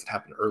unfortunate things that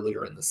happened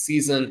earlier in the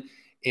season.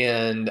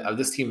 And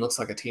this team looks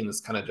like a team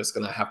that's kind of just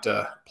going to have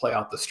to play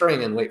out the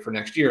string and wait for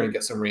next year and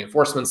get some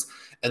reinforcements.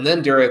 And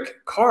then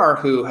Derek Carr,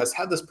 who has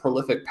had this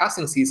prolific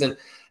passing season,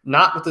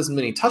 not with as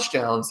many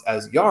touchdowns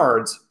as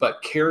yards,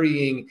 but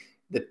carrying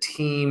the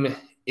team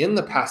in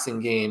the passing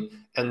game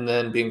and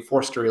then being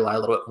forced to rely a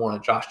little bit more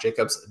on Josh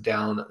Jacobs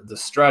down the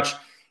stretch.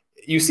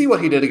 You see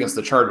what he did against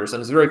the Chargers,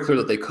 and it's very clear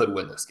that they could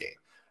win this game,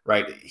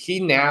 right?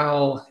 He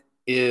now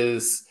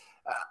is,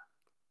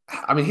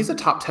 he's a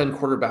top 10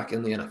 quarterback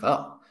in the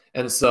NFL.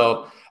 And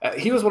so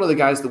he was one of the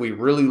guys that we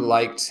really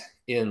liked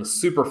in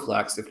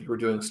Superflex. If you were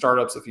doing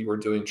startups, if you were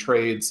doing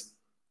trades,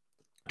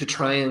 to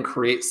try and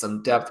create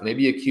some depth,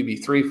 maybe a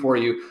QB3 for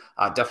you,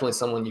 definitely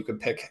someone you could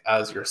pick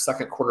as your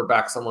second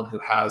quarterback, someone who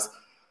has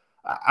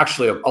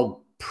actually a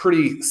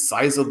pretty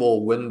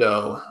sizable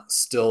window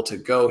still to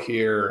go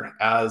here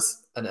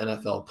as an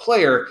NFL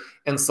player,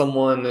 and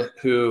someone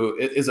who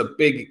is a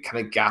big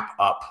kind of gap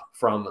up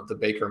from the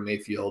Baker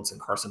Mayfields and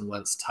Carson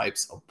Wentz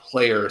types of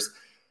players.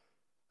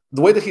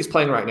 The way that he's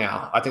playing right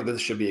now, I think that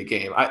this should be a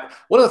game.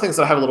 One of the things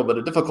that I have a little bit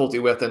of difficulty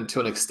with, and to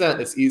an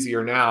extent, it's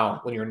easier now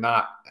when you're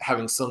not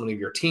having so many of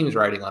your teams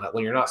riding on it,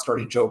 when you're not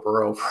starting Joe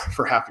Burrow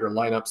for half your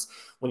lineups,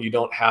 when you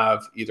don't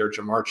have either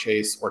Jamar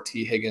Chase or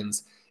T.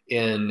 Higgins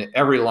in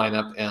every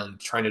lineup and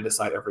trying to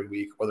decide every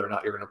week whether or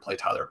not you're going to play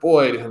Tyler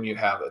Boyd, whom you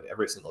have in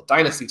every single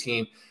dynasty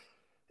team.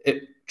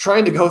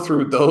 Trying to go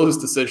through those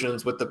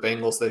decisions with the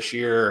Bengals this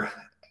year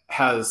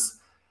has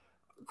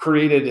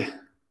created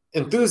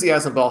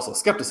enthusiasm, but also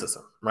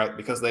skepticism, right?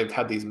 Because they've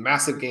had these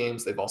massive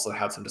games. They've also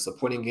had some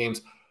disappointing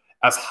games.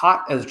 As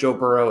hot as Joe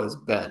Burrow has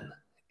been,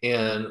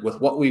 and with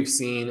what we've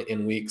seen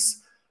in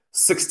weeks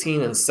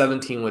 16 and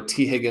 17 with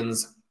T.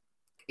 Higgins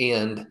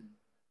and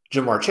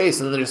Jamar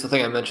Chase, and then just the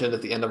thing I mentioned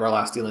at the end of our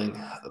last Dealing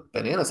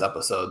Bananas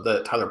episode,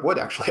 that Tyler Boyd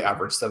actually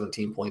averaged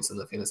 17 points in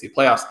the fantasy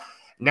playoffs.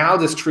 Now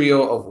this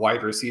trio of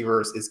wide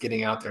receivers is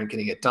getting out there and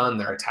getting it done.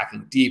 They're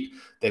attacking deep.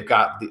 They've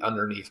got the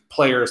underneath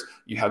players.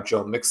 You have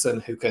Joe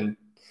Mixon, who can,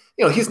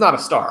 he's not a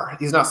star.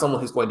 He's not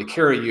someone who's going to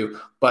carry you,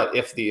 but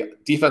if the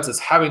defense is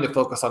having to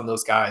focus on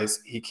those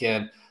guys, he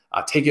can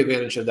take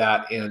advantage of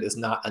that and is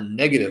not a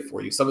negative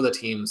for you. Some of the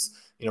teams,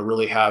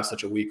 really have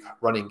such a weak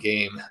running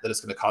game that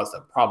it's going to cause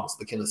them problems.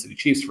 The Kansas City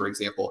Chiefs, for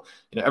example,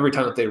 every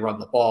time that they run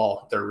the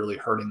ball, they're really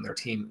hurting their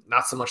team.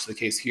 Not so much the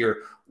case here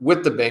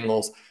with the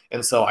Bengals.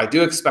 And so I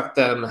do expect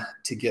them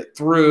to get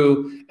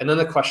through. And then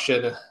the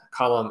question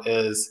column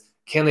is,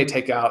 can they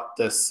take out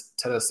this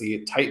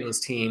Tennessee Titans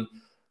team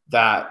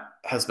that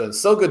has been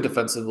so good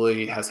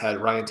defensively, has had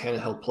Ryan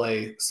Tannehill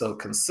play so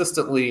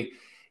consistently,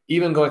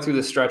 even going through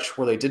the stretch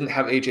where they didn't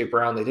have A.J.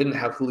 Brown, they didn't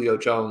have Julio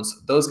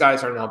Jones. Those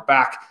guys are now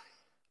back.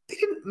 They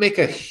didn't make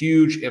a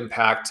huge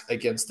impact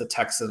against the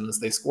Texans.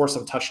 They score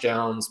some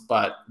touchdowns,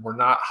 but were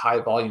not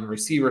high-volume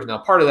receivers. Now,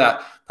 part of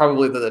that,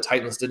 probably that the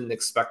Titans didn't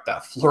expect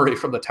that flurry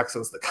from the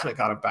Texans that kind of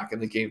got them back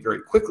in the game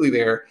very quickly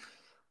there.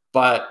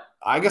 But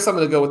I guess I'm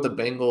going to go with the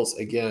Bengals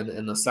again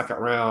in the second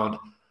round.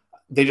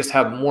 They just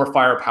have more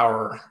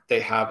firepower.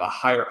 They have a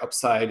higher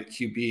upside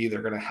QB.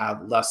 They're going to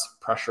have less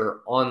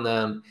pressure on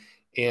them.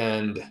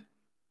 And,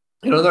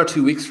 another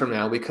 2 weeks from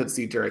now, we could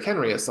see Derrick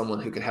Henry as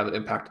someone who can have an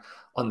impact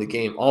on the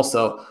game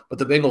also, but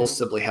the Bengals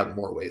simply have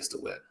more ways to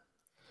win.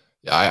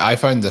 Yeah, I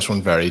found this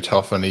one very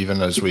tough, and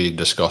even as we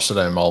discussed it,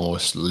 I'm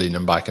almost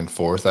leaning back and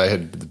forth. I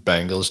had the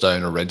Bengals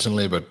down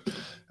originally, but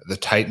the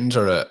Titans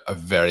are a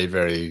very,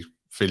 very,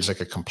 feels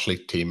like a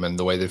complete team, and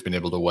the way they've been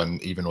able to win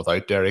even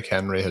without Derrick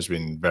Henry has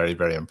been very,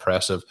 very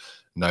impressive.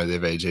 Now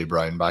they've A.J.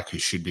 Brown back, who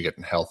should be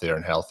getting healthier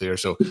and healthier,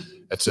 so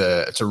it's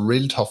a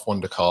real tough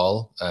one to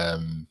call.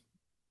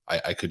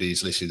 I could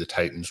easily see the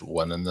Titans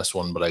winning this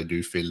one, but I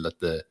do feel that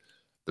the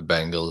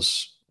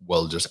Bengals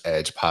will just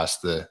edge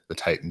past the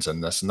Titans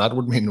in this. And that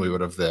would mean we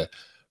would have the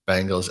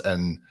Bengals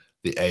in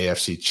the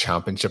AFC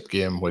Championship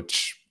game,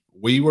 which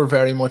we were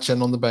very much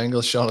in on the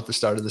Bengals, Sean, at the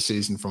start of the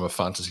season from a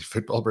fantasy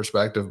football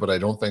perspective, but I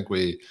don't think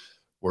we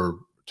were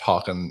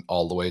talking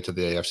all the way to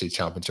the AFC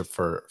Championship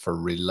for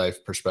real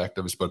life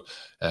perspectives. But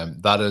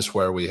that is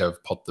where we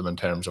have put them in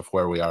terms of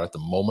where we are at the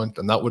moment.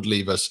 And that would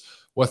leave us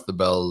with the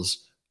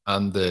Bills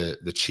and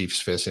the Chiefs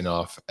facing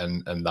off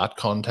in that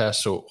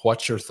contest. So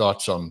what's your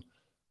thoughts on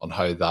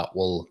how that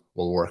will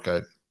work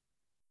out?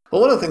 Well,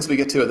 one of the things we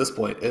get to at this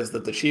point is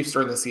that the Chiefs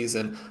during the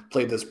season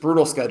played this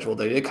brutal schedule.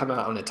 They did come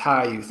out on a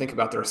tie. You think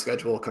about their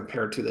schedule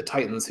compared to the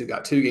Titans, who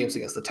got 2 games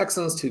against the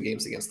Texans, 2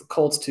 games against the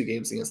Colts, 2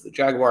 games against the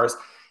Jaguars.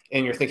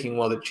 And you're thinking,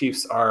 well, the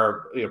Chiefs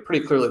are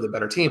pretty clearly the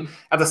better team.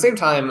 At the same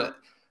time,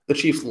 the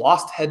Chiefs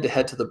lost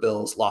head-to-head to the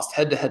Bills, lost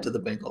head-to-head to the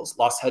Bengals,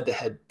 lost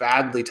head-to-head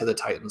badly to the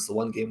Titans, the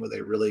one game where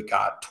they really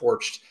got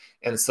torched.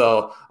 And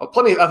so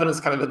plenty of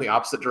evidence kind of in the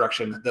opposite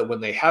direction that when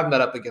they have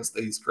met up against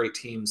these great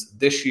teams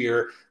this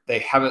year, they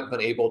haven't been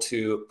able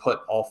to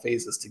put all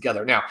phases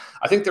together. Now,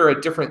 I think they're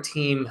a different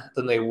team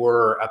than they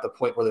were at the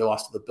point where they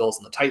lost to the Bills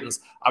and the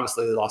Titans.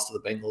 Obviously, they lost to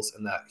the Bengals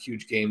in that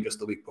huge game just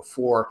the week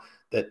before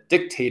that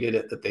dictated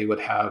it that they would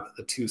have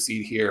the 2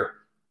 seed here.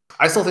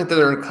 I still think that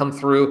they're going to come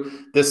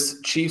through.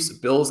 This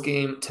Chiefs-Bills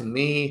game, to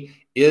me,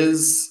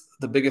 is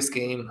the biggest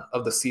game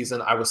of the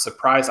season. I was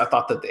surprised. I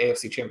thought that the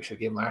AFC Championship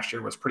game last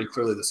year was pretty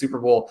clearly the Super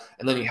Bowl.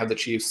 And then you had the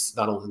Chiefs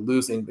not only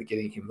losing, but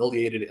getting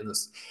humiliated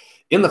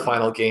in the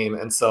final game.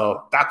 And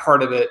so that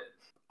part of it,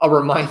 a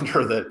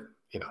reminder that,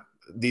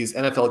 these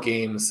NFL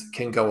games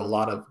can go a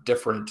lot of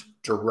different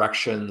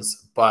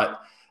directions.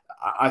 But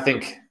I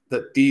think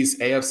that these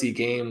AFC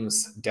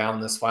games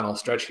down this final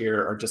stretch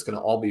here are just going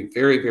to all be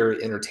very,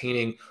 very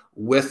entertaining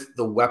with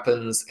the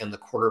weapons and the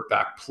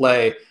quarterback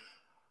play.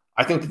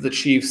 I think that the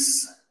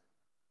Chiefs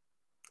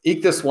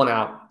eke this one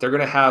out. They're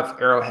going to have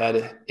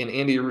Arrowhead in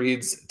Andy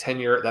Reid's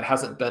tenure. That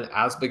hasn't been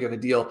as big of a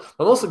deal,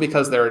 but mostly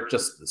because they're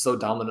just so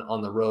dominant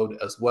on the road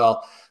as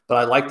well. But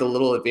I like the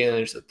little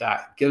advantage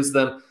that gives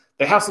them.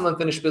 They have some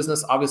unfinished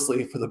business.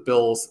 Obviously, for the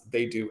Bills,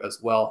 they do as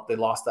well. They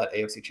lost that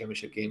AFC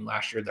Championship game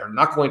last year. They're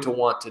not going to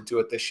want to do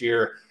it this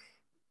year.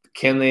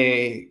 Can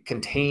they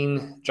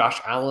contain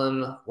Josh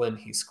Allen when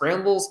he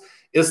scrambles?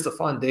 Is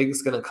Stephon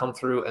Diggs going to come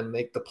through and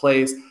make the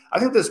plays? I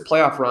think this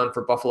playoff run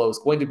for Buffalo is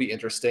going to be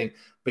interesting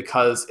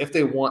because if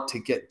they want to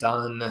get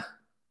done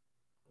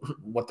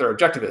what their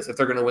objective is, if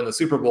they're going to win the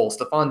Super Bowl,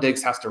 Stephon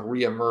Diggs has to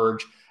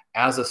reemerge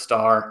as a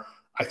star.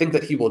 I think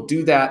that he will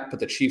do that,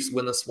 but the Chiefs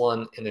win this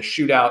one in a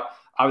shootout.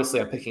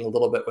 Obviously, I'm picking a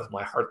little bit with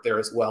my heart there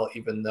as well,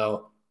 even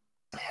though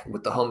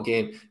with the home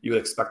game, you would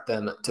expect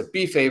them to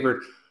be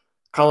favored.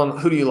 Colin,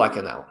 who do you like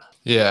in that one?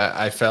 Yeah,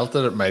 I felt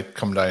that it might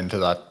come down to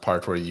that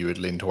part where you would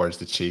lean towards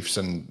the Chiefs,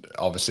 and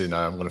obviously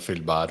now I'm going to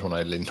feel bad when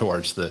I lean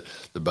towards the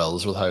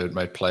Bills with how it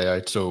might play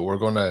out. So we're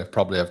going to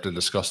probably have to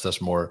discuss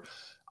this more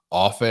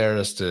off air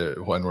as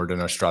to when we're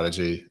doing our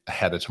strategy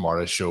ahead of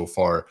tomorrow's show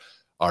for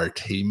our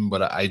team.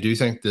 But I do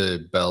think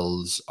the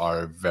Bills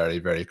are very,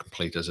 very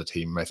complete as a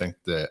team. I think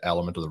the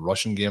element of the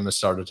rushing game that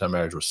started to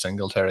emerge was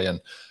Singletary,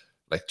 and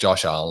like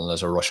Josh Allen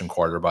as a Russian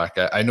quarterback.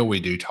 I know we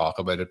do talk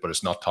about it, but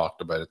it's not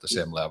talked about at the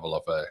same level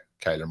of a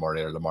Kyler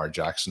Murray or Lamar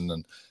Jackson.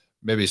 And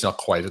maybe he's not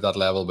quite at that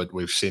level, but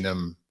we've seen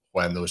him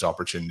when those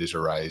opportunities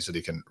arise that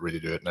he can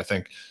really do it. And I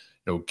think,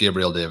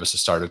 Gabriel Davis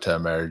has started to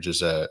emerge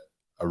as a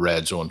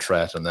red zone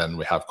threat. And then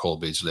we have Cole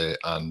Beasley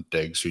and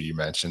Diggs, who you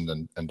mentioned,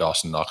 and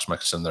Dawson Knox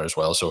mixed in there as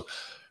well. So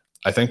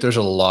I think there's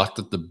a lot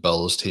that the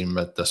Bills team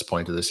at this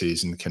point of the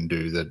season can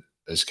do that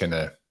is kind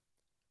of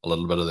a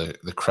little bit of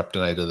the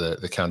kryptonite of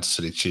the Kansas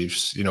City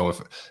Chiefs.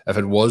 If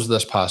it was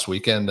this past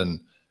weekend and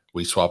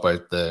we swap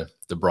out the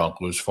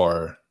Broncos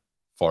for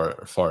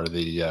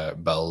the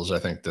Bills, I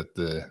think that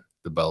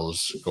the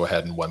Bills go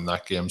ahead and win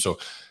that game. So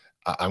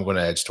I'm going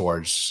to edge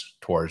towards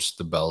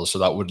the Bills. So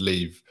that would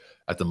leave,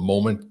 at the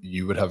moment,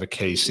 you would have a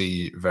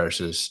KC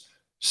versus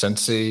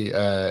Cincy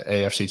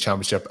AFC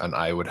Championship, and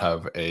I would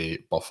have a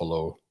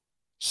Buffalo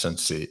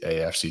Cincy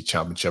AFC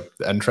Championship.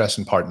 The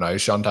interesting part now,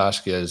 Sean, to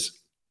ask you is,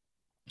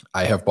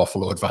 I have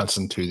Buffalo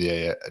advancing to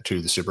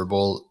the Super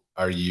Bowl.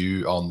 Are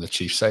you on the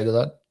Chiefs side of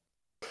that?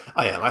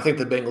 I am. I think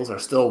the Bengals are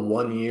still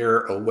 1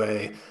 year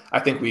away. I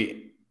think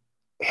we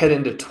head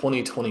into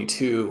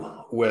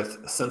 2022 with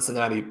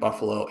Cincinnati,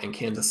 Buffalo, and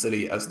Kansas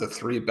City as the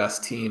 3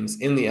 best teams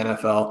in the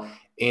NFL,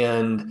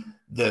 and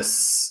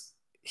this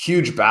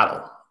huge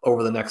battle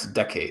over the next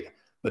decade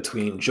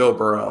between Joe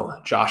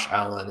Burrow, Josh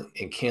Allen,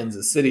 and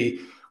Kansas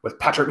City, with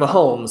Patrick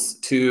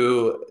Mahomes,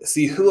 to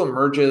see who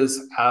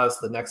emerges as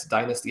the next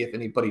dynasty, if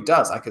anybody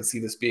does. I could see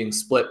this being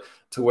split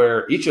to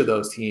where each of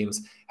those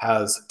teams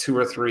has 2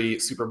 or 3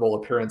 Super Bowl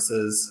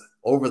appearances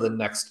over the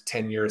next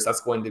 10 years.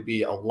 That's going to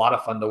be a lot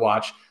of fun to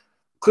watch.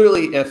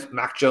 Clearly, if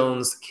Mac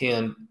Jones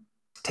can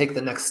take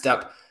the next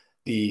step,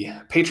 the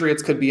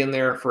Patriots could be in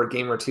there for a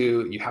game or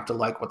two. You have to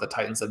like what the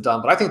Titans have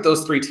done. But I think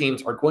those 3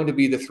 teams are going to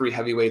be the 3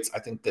 heavyweights. I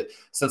think that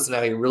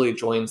Cincinnati really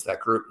joins that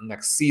group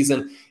next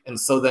season. And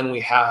so then we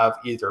have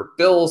either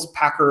Bills,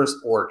 Packers,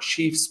 or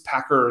Chiefs,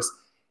 Packers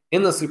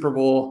in the Super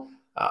Bowl.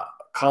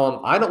 Colin,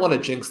 I don't want to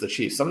jinx the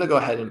Chiefs, so I'm going to go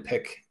ahead and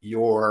pick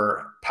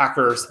your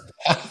Packers.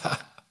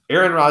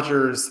 Aaron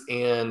Rodgers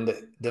and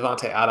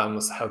Davante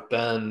Adams have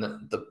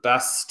been the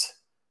best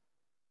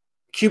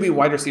QB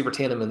wide receiver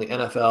tandem in the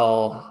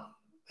NFL,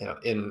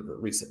 in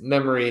recent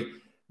memory.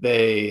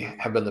 They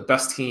have been the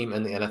best team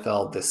in the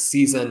NFL this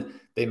season.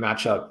 They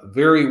match up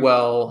very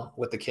well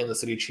with the Kansas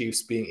City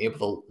Chiefs being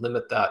able to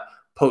limit that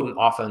potent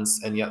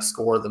offense and yet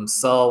score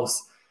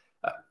themselves.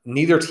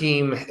 Neither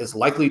team is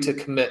likely to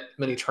commit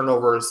many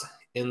turnovers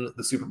in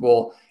the Super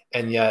Bowl,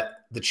 and yet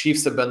the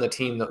Chiefs have been the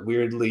team that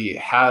weirdly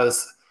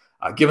has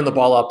given the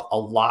ball up a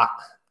lot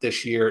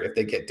this year. If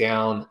they get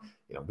down,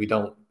 we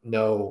don't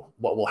know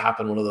what will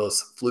happen. One of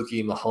those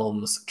fluky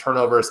Mahomes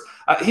turnovers.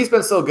 He's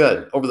been so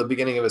good over the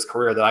beginning of his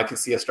career that I could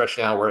see a stretch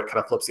now where it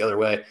kind of flips the other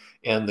way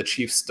and the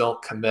Chiefs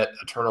don't commit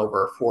a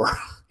turnover for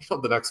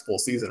the next full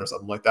season or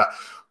something like that.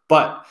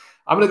 But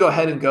I'm going to go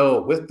ahead and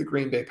go with the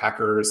Green Bay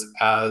Packers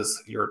as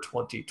your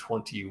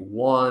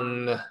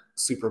 2021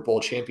 Super Bowl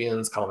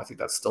champions. Colin, I think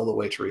that's still the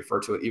way to refer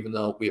to it, even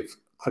though we've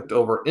clicked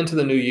over into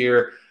the new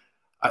year.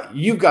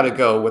 You've got to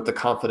go with the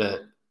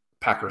confident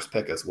Packers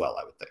pick as well,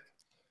 I would think.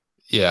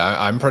 Yeah,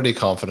 I'm pretty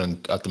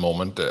confident at the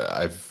moment.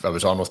 I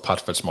was on with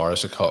Pat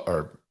Fitzmaurice a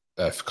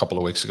couple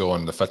of weeks ago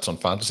on the Fitz on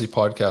Fantasy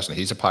podcast, and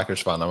he's a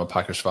Packers fan. I'm a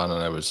Packers fan,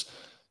 and I was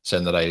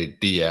saying that I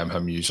DM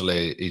him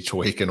usually each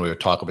week, and we would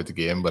talk about the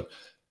game. But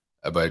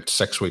about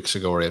 6 weeks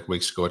ago or 8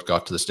 weeks ago, it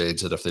got to the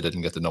stage that if they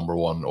didn't get the number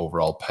one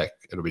overall pick,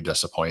 it would be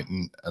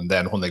disappointing. And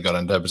then when they got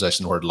into a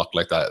position where it looked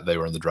like that they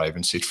were in the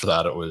driving seat for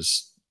that, it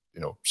was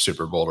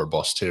Super Bowl or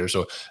bust here.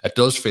 So it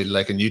does feel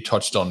like, and you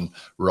touched on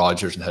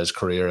Rodgers and his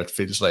career, it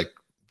feels like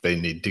they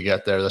need to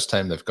get there this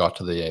time. They've got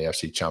to the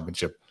AFC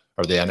Championship,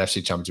 or the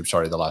NFC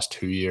Championship, the last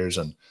 2 years,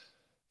 and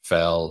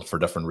fell for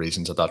different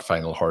reasons at that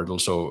final hurdle.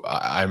 So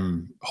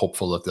I'm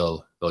hopeful that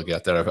they'll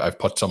get there. I've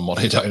put some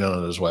money down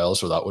on it as well,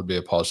 so that would be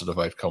a positive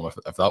outcome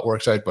if that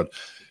works out. But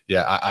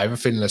yeah, I have a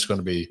feeling it's going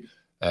to be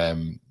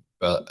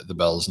the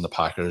Bills and the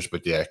Packers,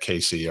 but yeah,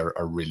 KC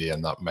are really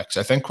in that mix.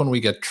 I think when we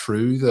get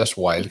through this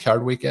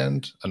wildcard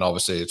weekend, and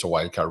obviously it's a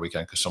wildcard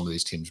weekend because some of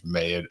these teams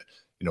may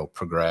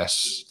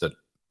progress that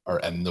are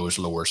in those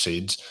lower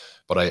seeds,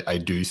 but I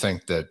do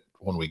think that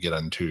when we get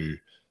into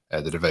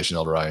the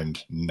divisional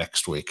round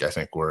next week, I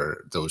think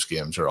where those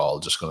games are all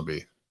just going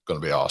to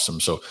be awesome.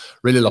 So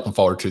really looking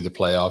forward to the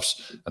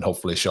playoffs, and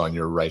hopefully, Sean,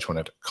 you're right when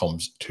it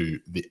comes to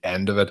the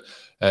end of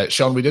it.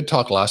 Sean, we did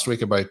talk last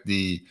week about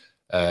the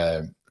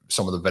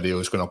some of the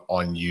videos going up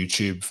on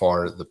YouTube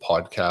for the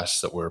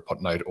podcasts that we're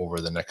putting out over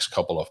the next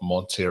couple of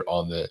months here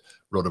on the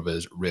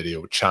RotoViz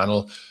radio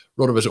channel.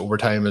 RotoViz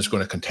Overtime is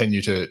going to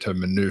continue to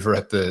maneuver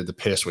at the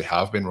pace we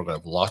have been. We're going to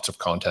have lots of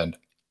content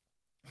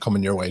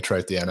coming your way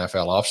throughout the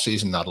NFL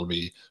offseason. That'll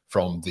be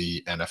from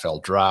the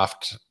NFL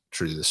draft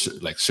through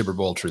the Super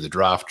Bowl, through the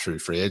draft, through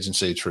free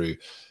agency, through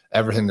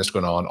everything that's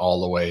going on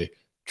all the way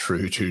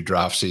through to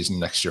draft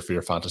season next year for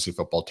your fantasy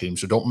football team.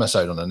 So don't miss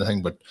out on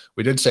anything. But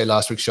we did say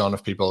last week, Sean,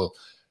 if people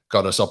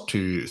got us up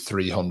to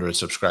 300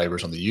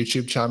 subscribers on the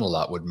YouTube channel,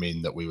 that would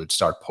mean that we would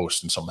start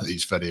posting some of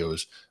these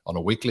videos on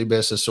a weekly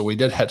basis. So we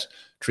did hit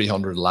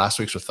 300 last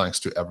week. So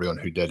thanks to everyone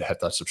who did hit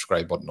that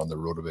subscribe button on the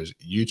RotoViz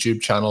YouTube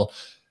channel.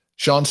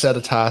 Sean set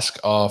a task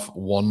of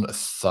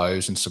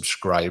 1,000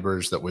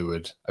 subscribers that we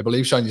would, I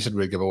believe, Sean, you said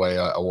we'd give away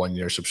a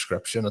 1-year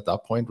subscription at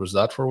that point. Was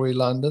that where we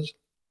landed?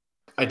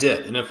 I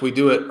did. And if we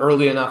do it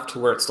early enough to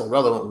where it's still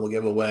relevant, we'll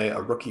give away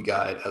a rookie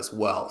guide as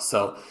well.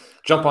 So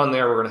jump on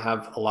there. We're going to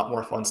have a lot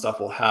more fun stuff.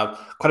 We'll have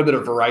quite a bit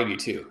of variety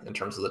too, in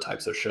terms of the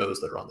types of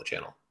shows that are on the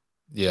channel.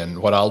 Yeah. And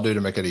what I'll do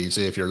to make it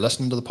easy, if you're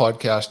listening to the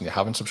podcast and you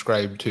haven't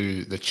subscribed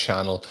to the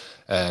channel,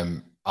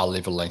 I'll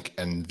leave a link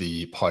in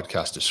the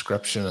podcast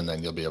description, and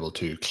then you'll be able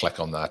to click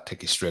on that,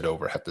 take you straight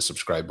over, hit the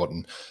subscribe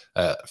button.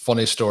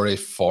 Funny story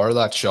for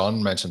that,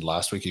 Sean mentioned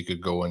last week, you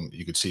could go and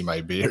you could see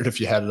my beard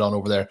if you headed on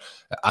over there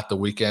at the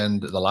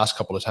weekend. The last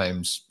couple of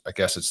times, I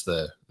guess it's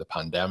the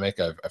pandemic,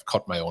 I've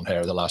cut my own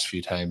hair the last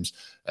few times.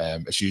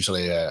 It's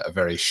usually a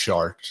very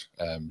short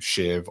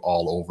shave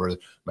all over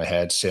my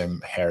head,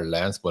 same hair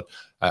length, but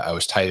I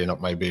was tidying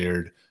up my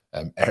beard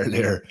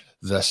earlier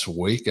this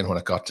week, and when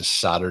it got to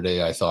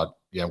Saturday, I thought,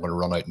 yeah, I'm going to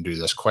run out and do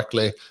this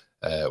quickly.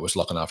 Was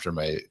looking after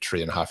my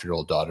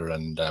 3.5-year-old daughter,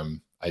 and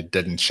I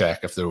didn't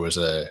check if there was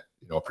a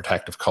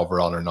protective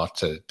cover on or not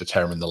to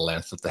determine the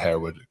length that the hair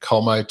would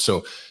come out.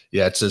 So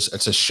yeah, it's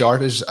as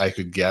short as I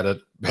could get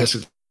it,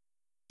 basically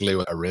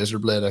with a razor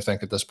blade, I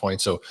think, at this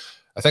point. So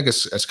I think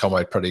it's come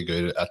out pretty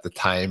good. At the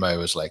time, I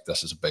was like,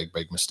 this is a big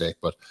mistake,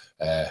 but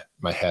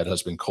my head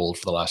has been cold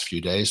for the last few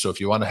days. So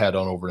if you want to head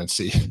on over and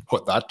see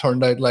what that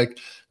turned out like,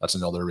 that's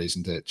another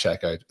reason to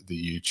check out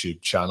the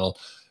YouTube channel.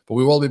 But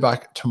we will be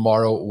back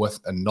tomorrow with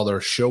another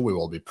show. We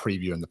will be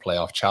previewing the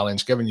playoff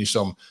challenge, giving you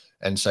some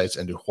insights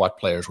into what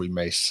players we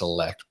may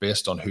select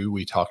based on who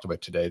we talked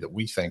about today that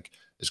we think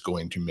is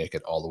going to make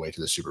it all the way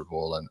to the Super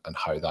Bowl, and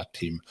how that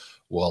team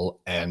will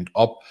end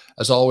up.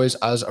 As always,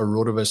 as a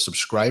RotoViz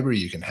subscriber,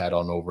 you can head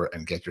on over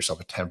and get yourself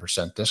a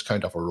 10%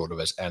 discount off a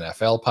RotoViz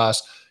NFL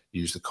pass.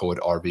 Use the code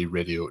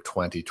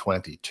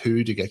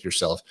RVRadio2022 to get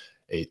yourself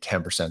a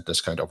 10%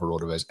 discount of a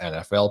RotoViz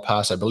NFL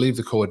pass. I believe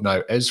the code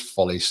now is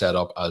fully set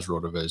up as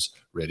RotoViz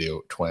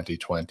Radio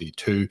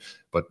 2022,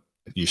 but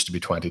it used to be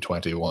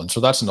 2021. So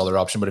that's another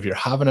option. But if you're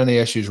having any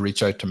issues,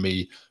 reach out to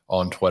me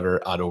on Twitter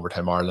at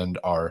OvertimeIreland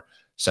or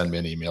send me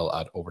an email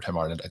at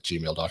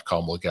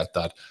overtimeireland@gmail.com. We'll get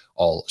that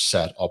all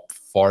set up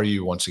for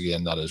you. Once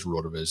again, that is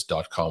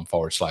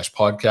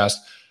rotoviz.com/podcast.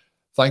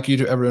 Thank you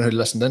to everyone who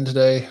listened in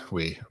today.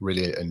 We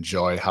really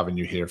enjoy having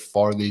you here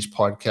for these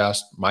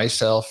podcasts.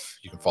 Myself,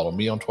 you can follow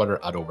me on Twitter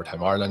at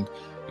OvertimeIreland.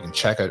 You can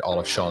check out all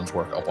of Sean's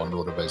work up on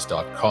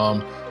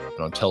rotoviz.com.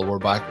 And until we're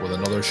back with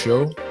another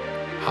show,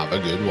 have a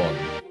good one.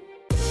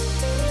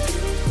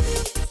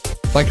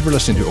 Thank you for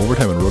listening to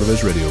Overtime on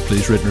RotoViz Radio.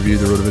 Please rate and review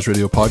the RotoViz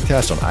Radio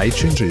podcast on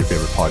iTunes or your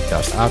favorite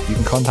podcast app. You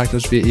can contact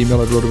us via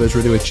email at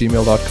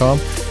rotovizradio@gmail.com.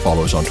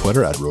 Follow us on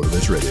Twitter at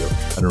RotoViz Radio.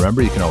 And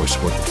remember, you can always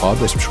support the pod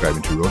by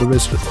subscribing to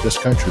RotoViz with a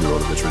discount through the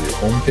RotoViz Radio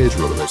homepage,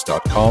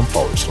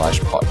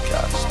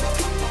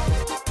 rotoviz.com/podcast.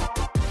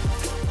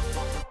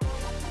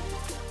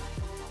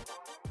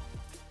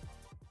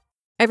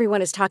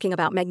 Everyone is talking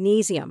about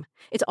magnesium.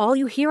 It's all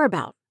you hear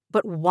about.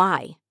 But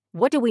why?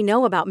 What do we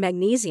know about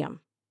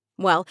magnesium?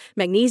 Well,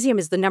 magnesium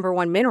is the number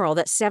one mineral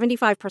that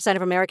 75%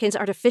 of Americans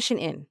are deficient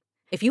in.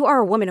 If you are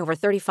a woman over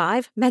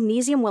 35,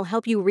 magnesium will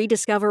help you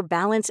rediscover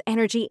balance,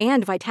 energy,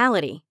 and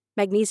vitality.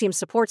 Magnesium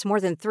supports more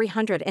than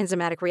 300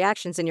 enzymatic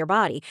reactions in your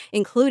body,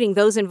 including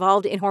those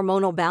involved in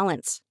hormonal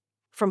balance.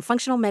 From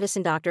functional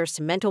medicine doctors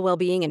to mental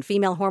well-being and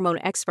female hormone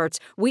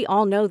experts, we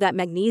all know that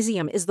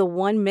magnesium is the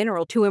one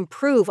mineral to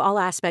improve all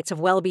aspects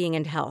of well-being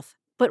and health.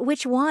 But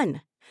which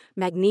one?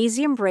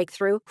 Magnesium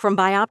Breakthrough from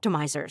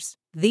Bioptimizers,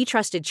 the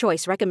trusted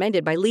choice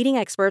recommended by leading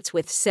experts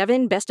with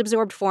 7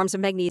 best-absorbed forms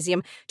of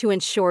magnesium to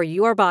ensure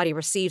your body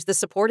receives the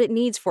support it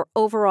needs for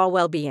overall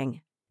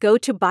well-being. Go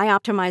to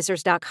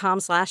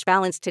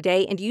bioptimizers.com/balance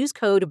today and use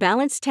code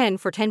BALANCE10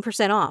 for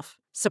 10% off.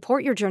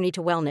 Support your journey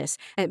to wellness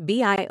at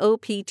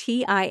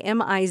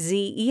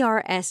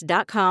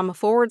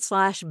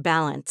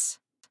bioptimizers.com/balance.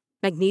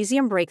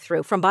 Magnesium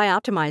Breakthrough from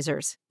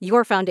Bioptimizers,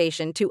 your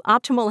foundation to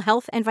optimal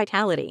health and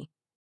vitality.